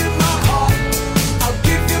give you my heart, I'll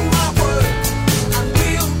give you my word, and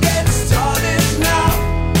we'll get started now.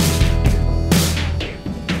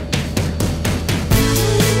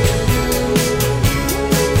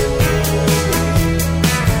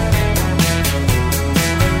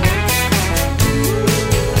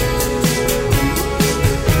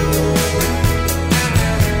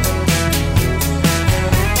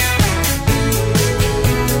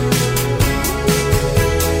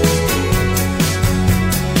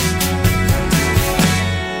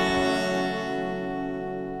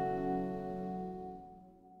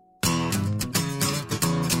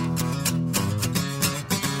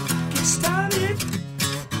 Get started.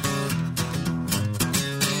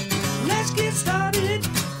 Let's get started.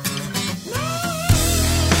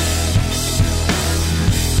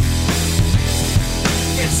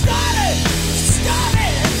 Get started.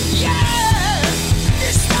 Started. Yeah.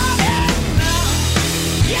 Get started now.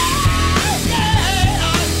 Yeah.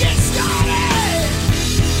 Yeah. Get started.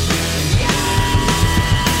 Yeah.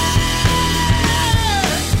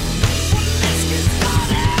 Let's get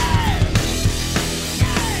started.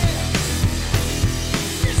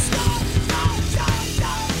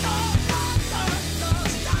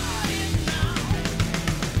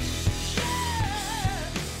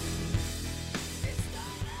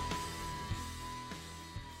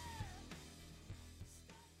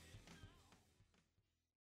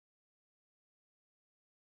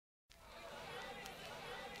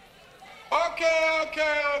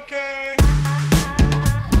 Okay.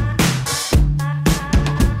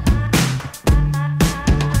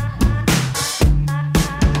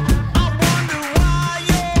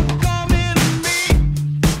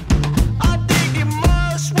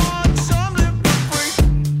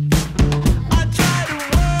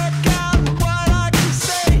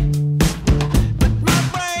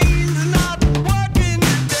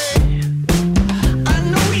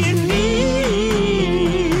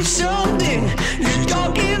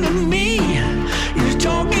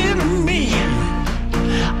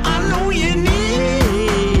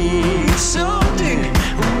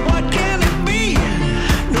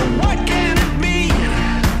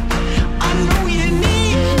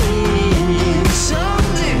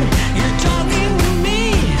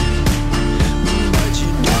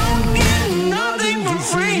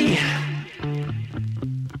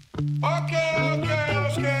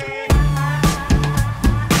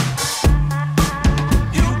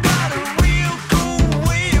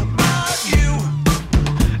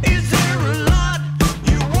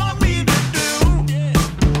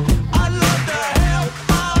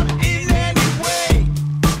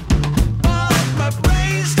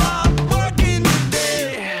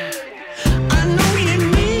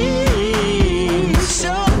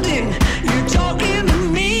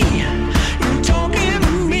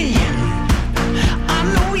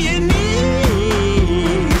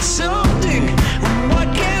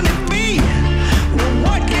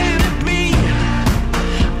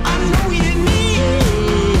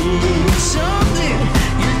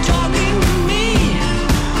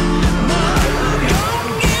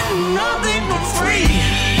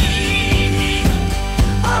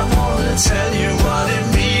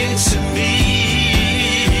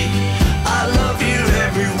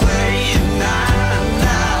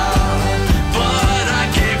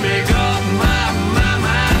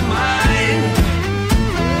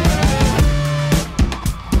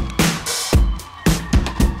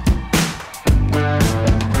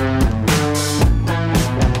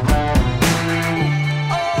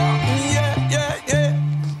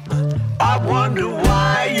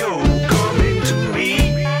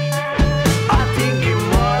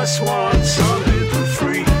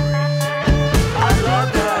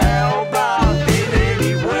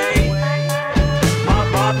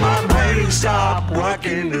 stop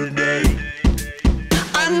working today.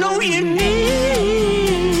 I know you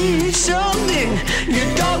need something.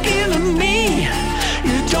 You're talking to me.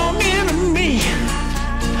 You're talking to me.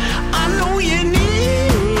 I know you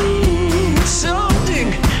need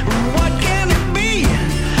something. What can it be?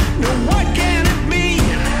 No, what can it be?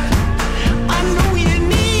 I know you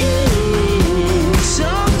need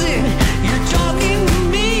something. You're talking to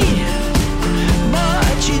me,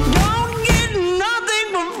 but you don't get nothing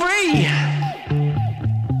for free.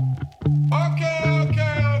 Okay.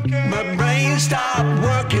 My brain stopped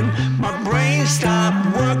working. My brain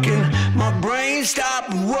stopped working. My brain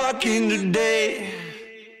stopped working today.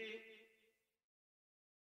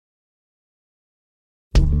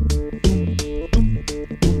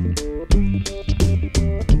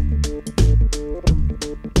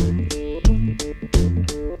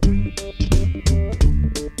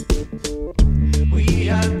 We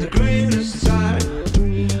had the greatest time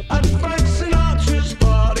at Frank Sinatra's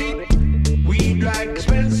party. We drank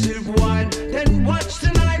expensive wine, then watched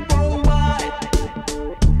the night roll by.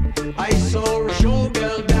 I saw a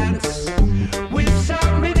showgirl dance with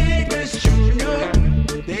Sammy Davis Jr.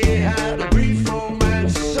 They had a brief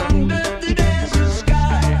romance under the desert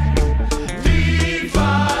sky. Fee,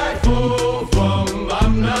 fi, fo, fum,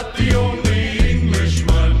 I'm not the only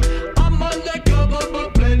Englishman. I'm undercover,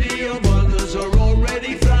 but plenty of others are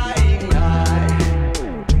already flying high.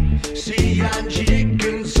 See Angie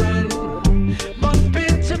Dickinson,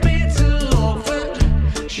 bumping to Beatles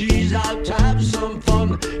Lawford. She's out to have some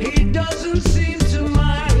fun. He doesn't seem to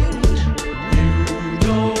mind. You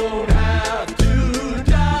don't have to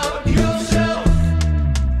doubt yourself.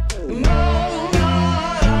 No,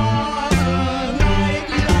 not on a night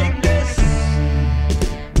like this.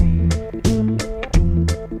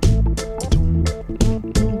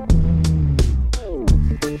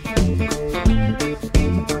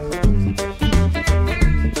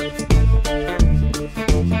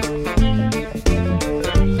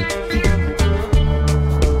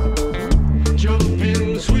 Jump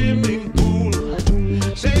in the swimming pool.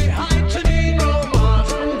 Say hi to Nino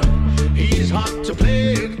Martin. He's hot to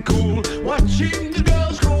play it cool. Watching the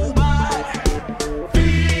girls go by.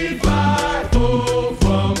 Fee, fi, fo,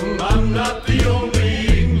 fum, I'm not the only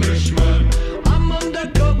Englishman. I'm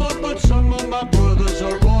undercover, but some of my brothers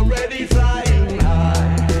are already flying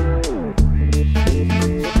high.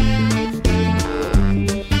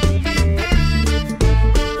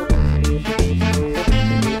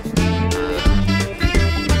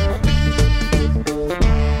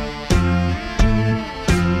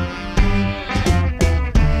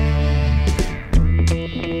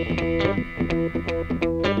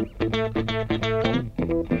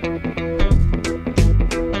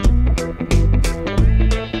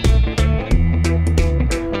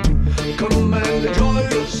 Come and enjoy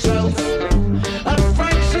yourself at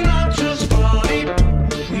Frank Sinatra's party.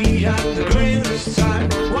 We had the greatest time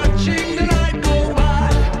watching the night go by.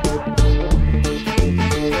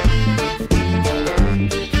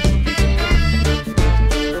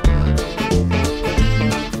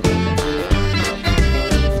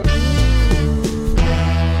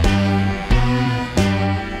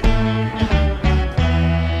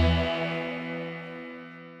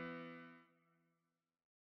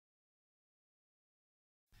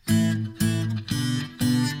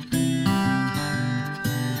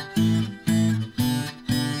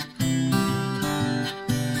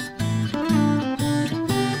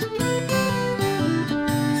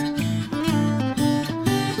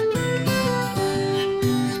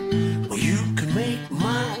 Well, you can make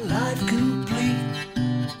my life complete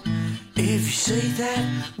if you say that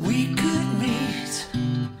we could meet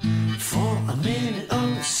for a minute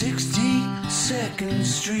on 62nd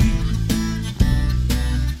Street.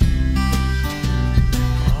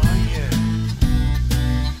 Oh yeah.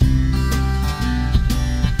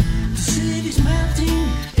 The city's melting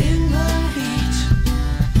in the heat.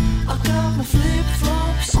 I got my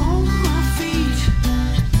flip-flops on my feet.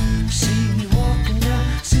 See me walking down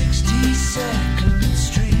 62nd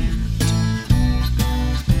Street.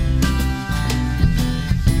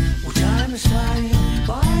 Well, time is flying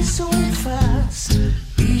by so fast.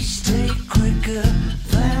 Each day quicker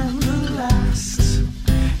than the last.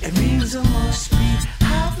 It means I must be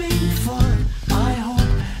having fun. I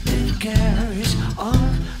hope it carries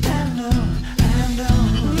on and on and on.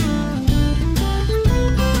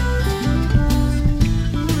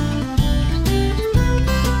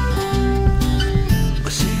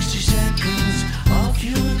 60 seconds of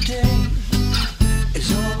your day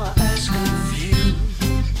is all I ask of you.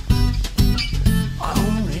 I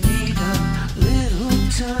only need a little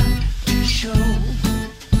time to show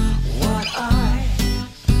what I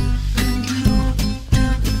can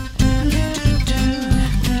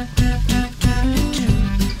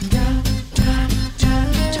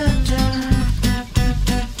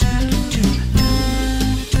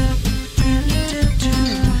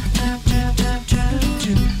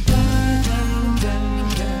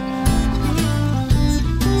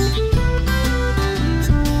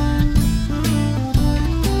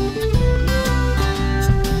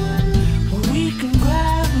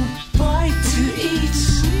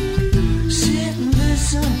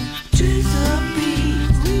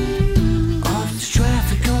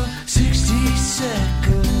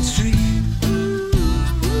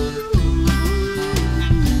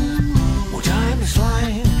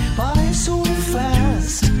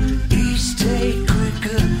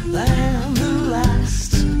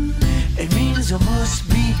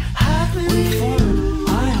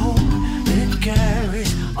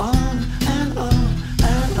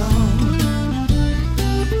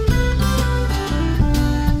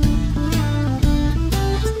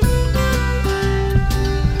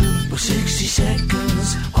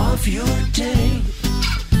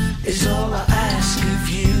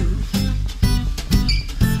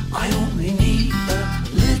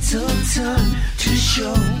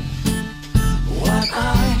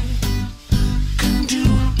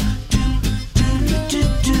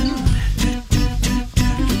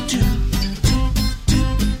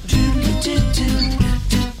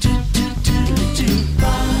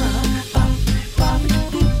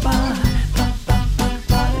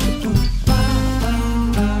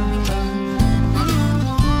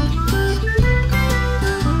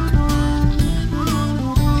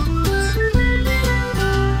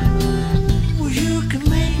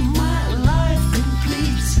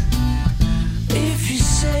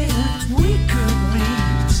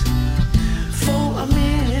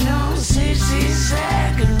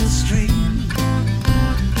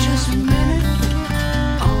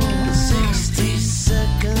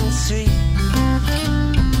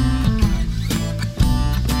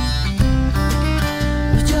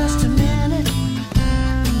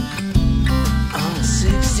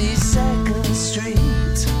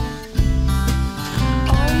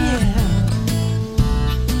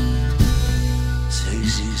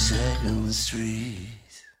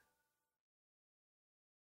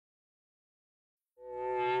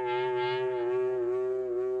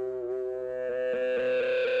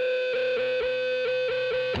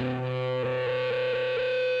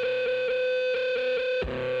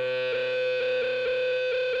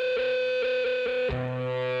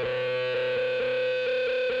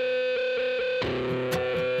Did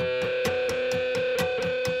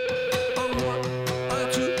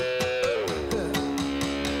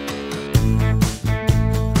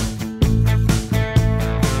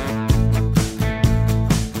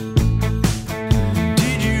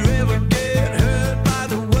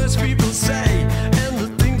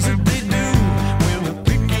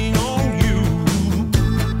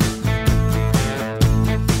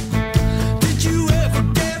you ever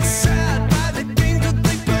get sad by the games that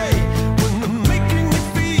they play when they're making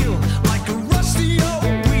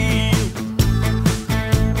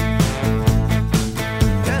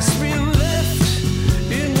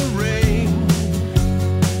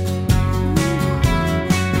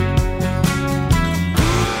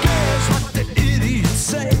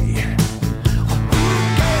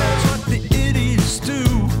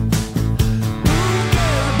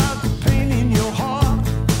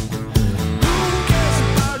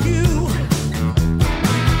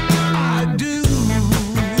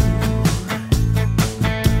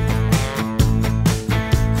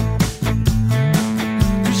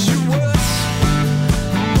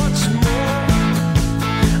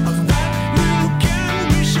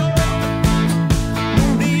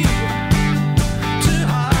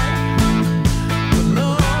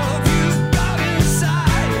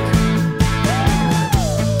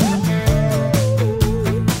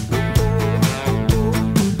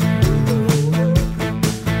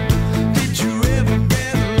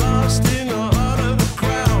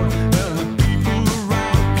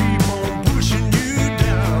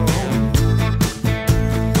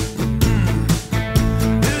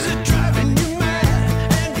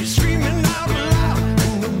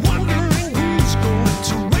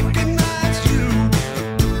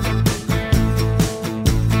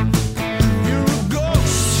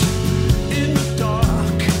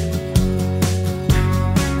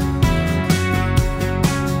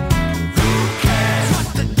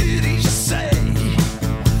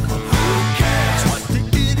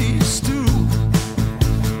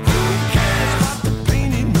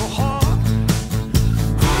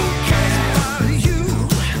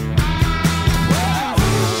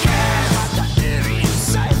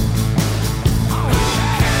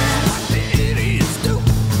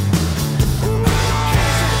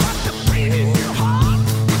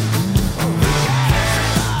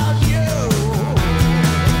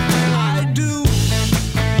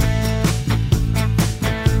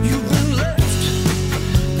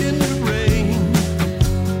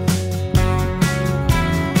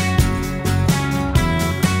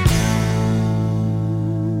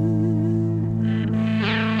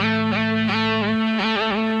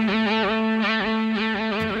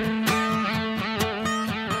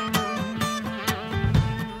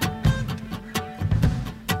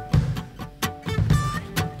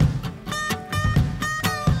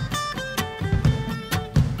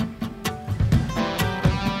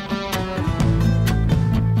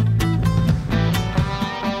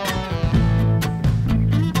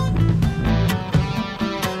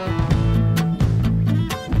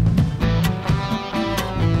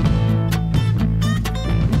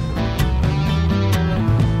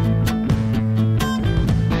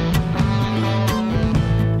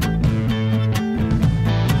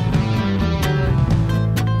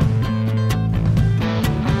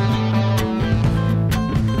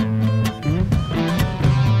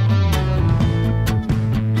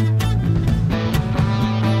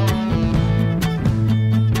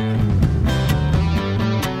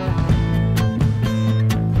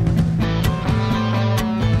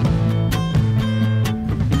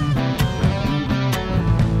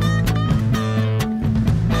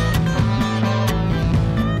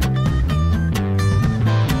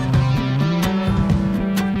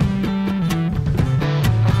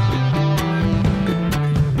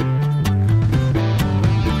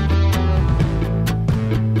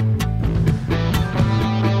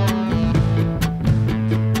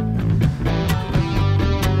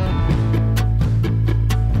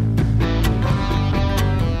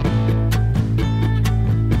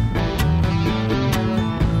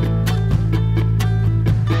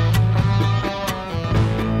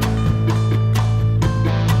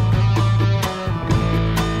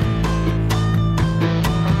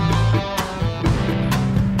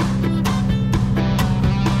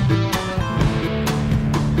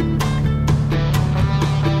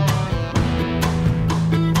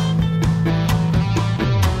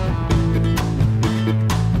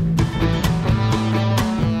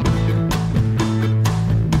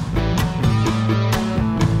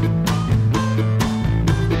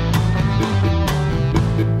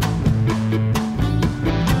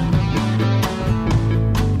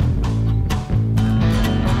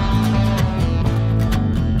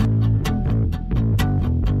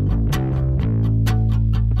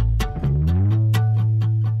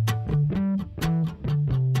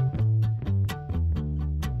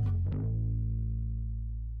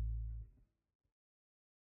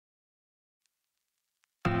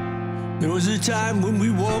There was a time when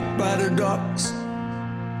we walked by the docks.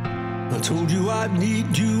 I told you I'd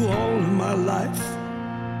need you all of my life.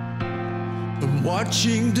 I'm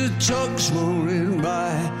watching the trucks rolling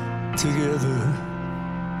by together.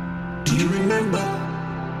 Do you remember?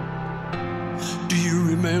 Do you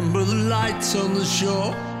remember the lights on the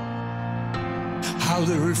shore? How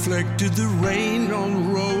they reflected the rain on the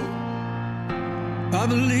road. I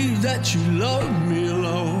believe that you loved me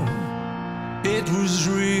alone. It was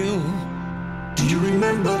real. Do you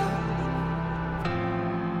remember?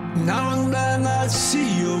 Now and then I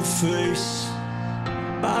see your face.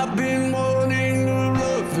 I've been wanting a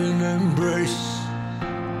loving embrace.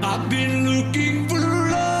 I've been looking for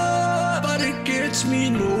love, but it gets me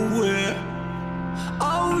nowhere.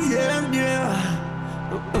 Oh yeah, yeah.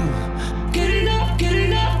 Get enough, get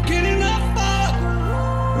enough, get enough up.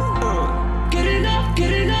 Get enough,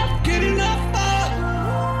 get enough, get enough up.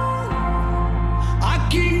 I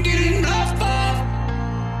can't get enough of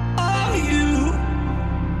you.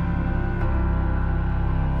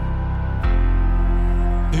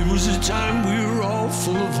 It was a time we were all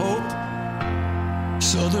full of hope.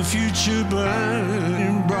 Saw the future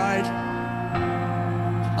burning bright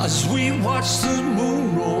as we watched the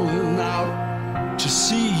moon rolling out to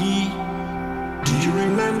sea. Do you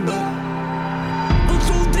remember?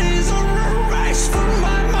 Those days are erased from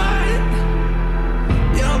my mind.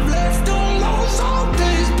 You've left all those old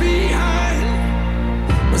days behind,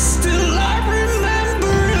 but still I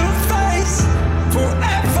remember your face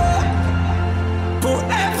forever,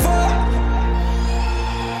 forever.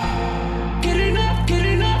 Get enough, get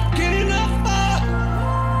enough, get enough up.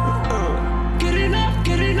 Get enough,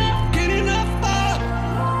 get enough, get enough up.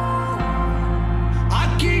 I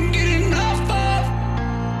can't get enough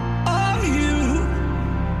of you.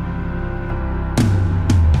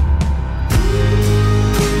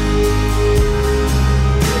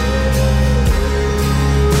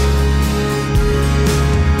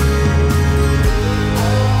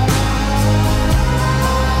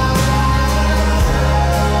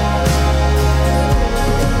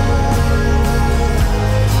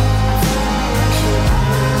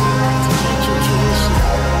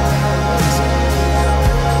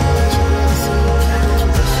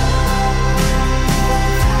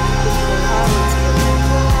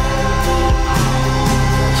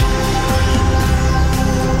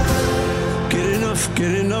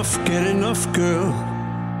 Get enough, get enough, girl.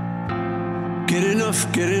 Get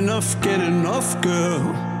enough, get enough, get enough,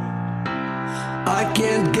 girl. I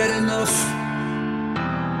can't get enough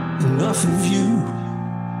of you.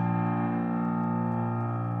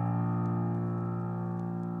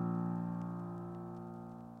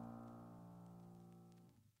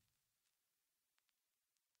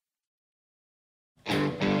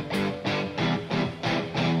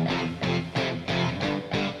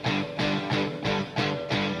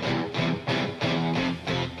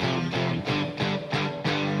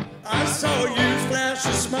 I saw you flash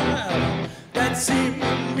a smile that seemed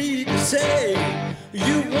to me to say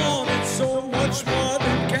you wanted so much more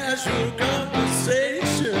than casual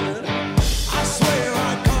conversation. I swear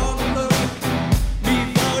I caught a look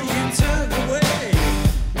before you turned away.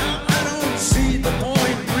 Now I don't see the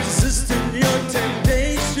point resisting your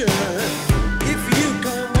temptation. If you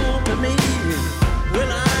come on to me,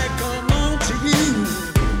 will I come on to you?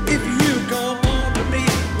 If you come on to me,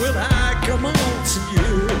 will I come on to you?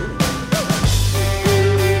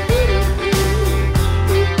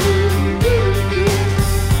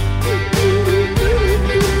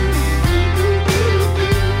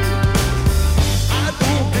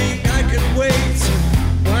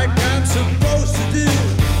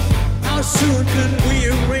 Soon could we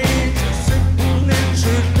arrange a simple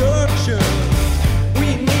introduction? We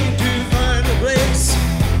need to find a place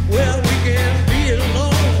where we can be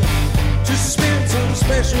alone to spend some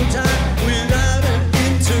special time without an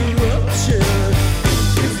interruption.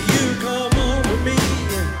 If you come on to me,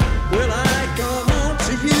 will I come on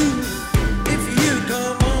to you? If you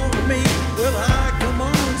come on to me, will I come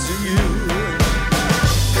on to you?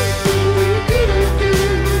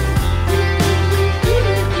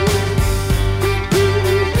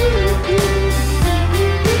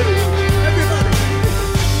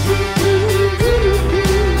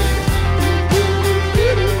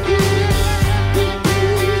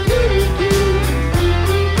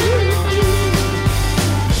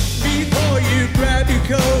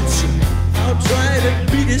 I'll try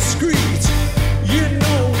to be discreet. You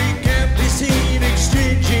know we can't be seen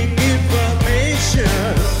exchanging information.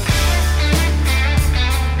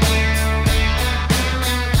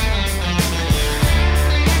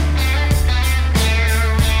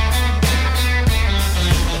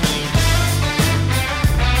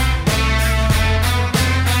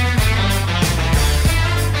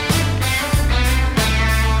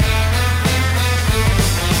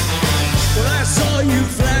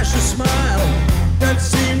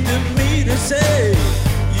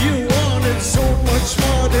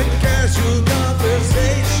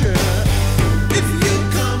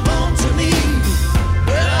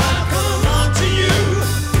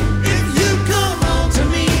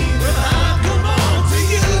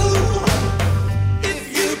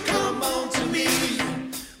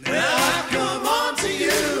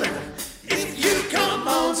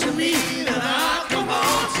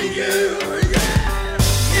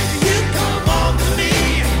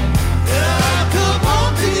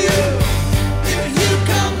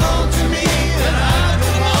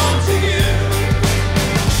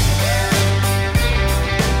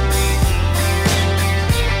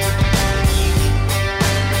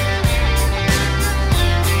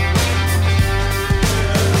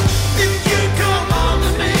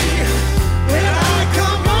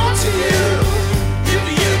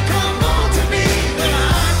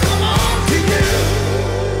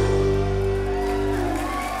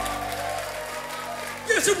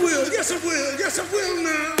 Yes, I will. Yes, I will. Yes, I will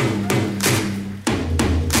now.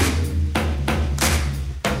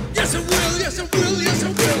 Yes, I will. Yes, I will. Yes, I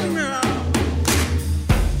will now.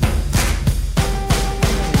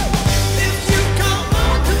 If you come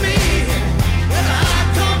on to me, then I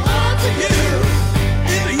come on to you.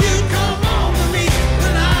 If you come on to me,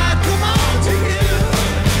 then I come on to you.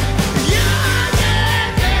 Yeah,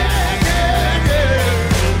 yeah, yeah, yeah, yeah.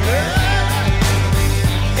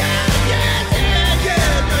 Yeah, yeah, yeah, yeah,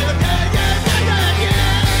 yeah, yeah, yeah,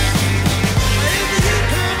 yeah. If you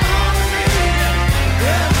come on to me,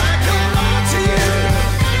 then I come on to you.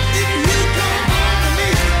 If you come on to me,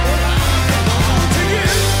 then I come on to you.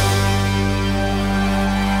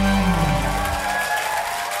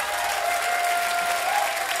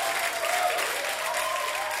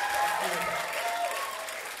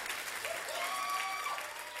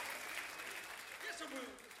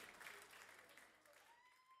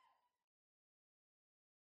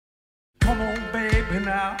 Come on, baby,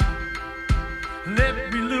 now.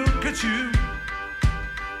 Let me look at you.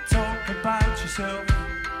 Talk about yourself.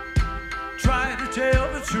 Try to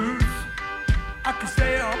tell the truth. I can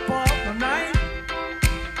stay up all the night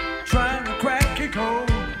trying to crack your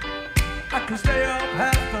code. I can stay up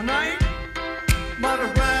half the night, but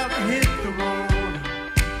I'd rather hit the road.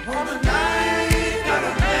 On the night that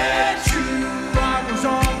I met you, I was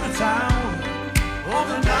on the town. On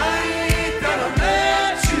the night that I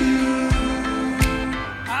met you,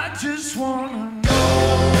 I just wanna know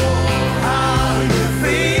how you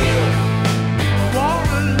feel. I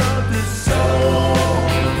wanna love that's so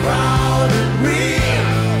proud and real.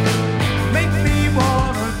 Make me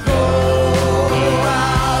wanna go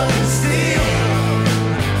out and steal.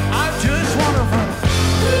 I just wanna find.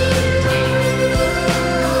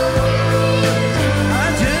 I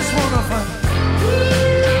just wanna find.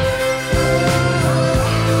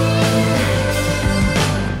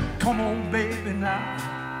 Come on, baby, now.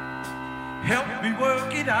 Help me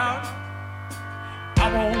work it out. I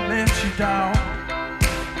won't let you down,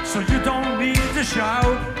 so you don't need to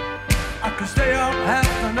shout. I could stay up half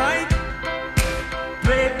the night,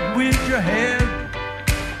 playing with your head.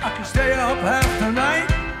 I could stay up half the night,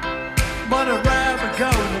 but I'd rather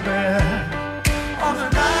go to bed. On the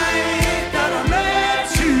night that I met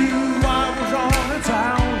you, I was on the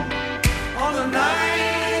town. On the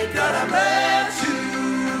night that I met you,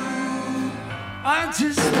 I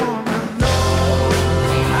just wanna know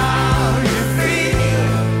how you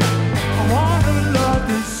feel. I want a love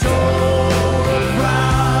that's so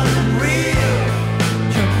proud and real.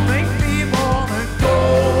 You make me wanna go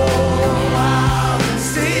out and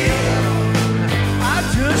steal. I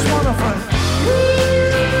just wanna find.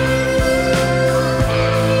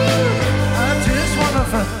 I just wanna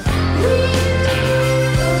find.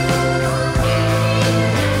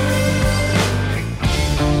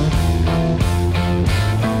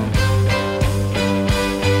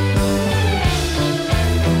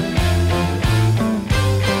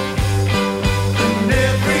 And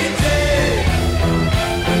every day,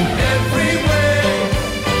 every way,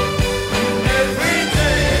 every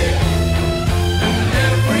day,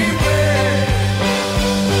 every way,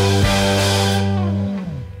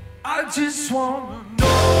 I just wanna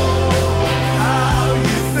know how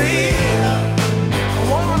you feel. I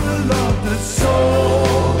want a love that's so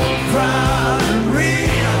proud and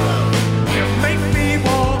real. You make me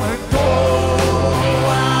wanna go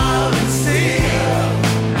out and steal.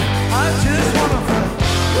 I just wanna find.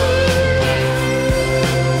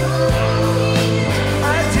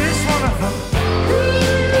 I just wanna find.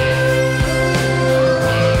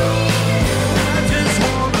 I just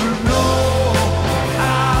wanna know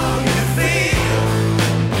how you feel.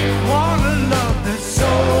 Want a love that's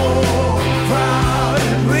so proud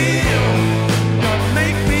and real. You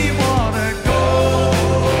make me wanna go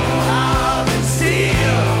out and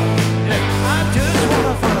steal. Yeah, I just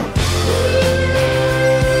wanna find.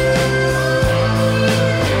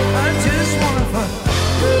 I just wanna find.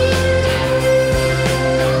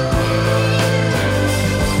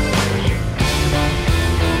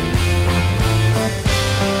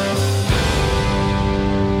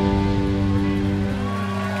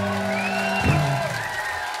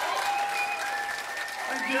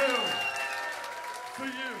 Thank you for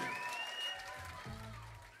you.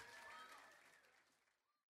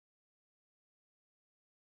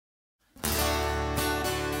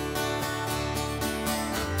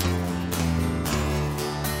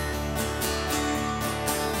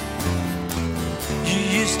 You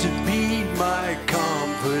used to be my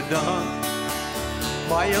confidant,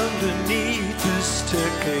 my underneath the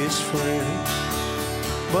staircase friend.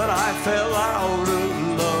 But I fell out of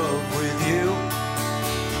love with you,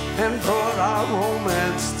 and brought our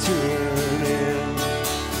romance to an end.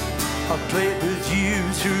 I played with you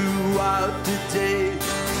throughout the day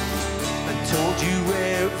and told you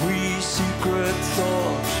every secret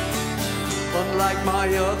thought. Unlike my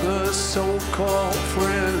other so-called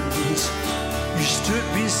friends, you stood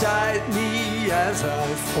beside me as I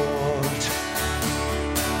fought.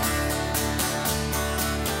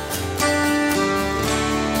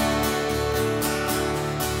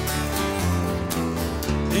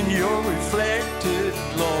 In your reflected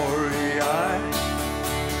glory, I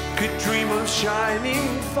could dream of shining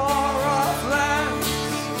far-off lands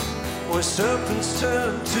where serpents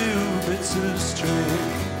turn to bits of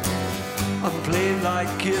string and play like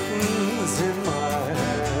kittens in my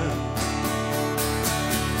hand.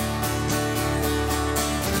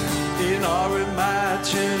 In our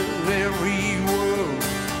imaginary world,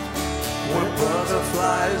 where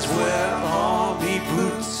butterflies wear army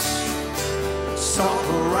boots, stomp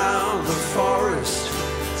around the forest,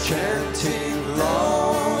 chanting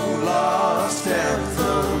long lost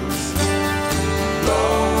anthems,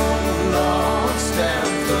 long lost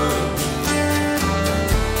anthems.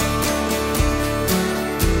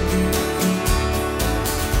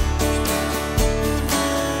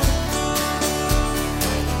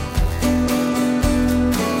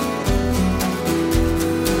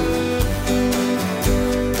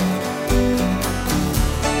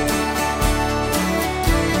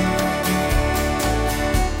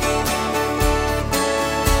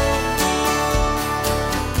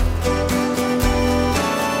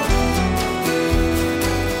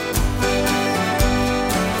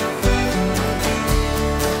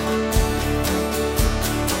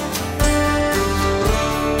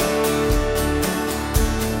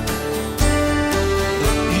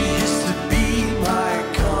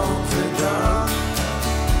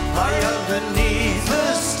 Beneath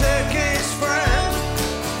the staircase friend,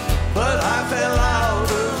 but I fell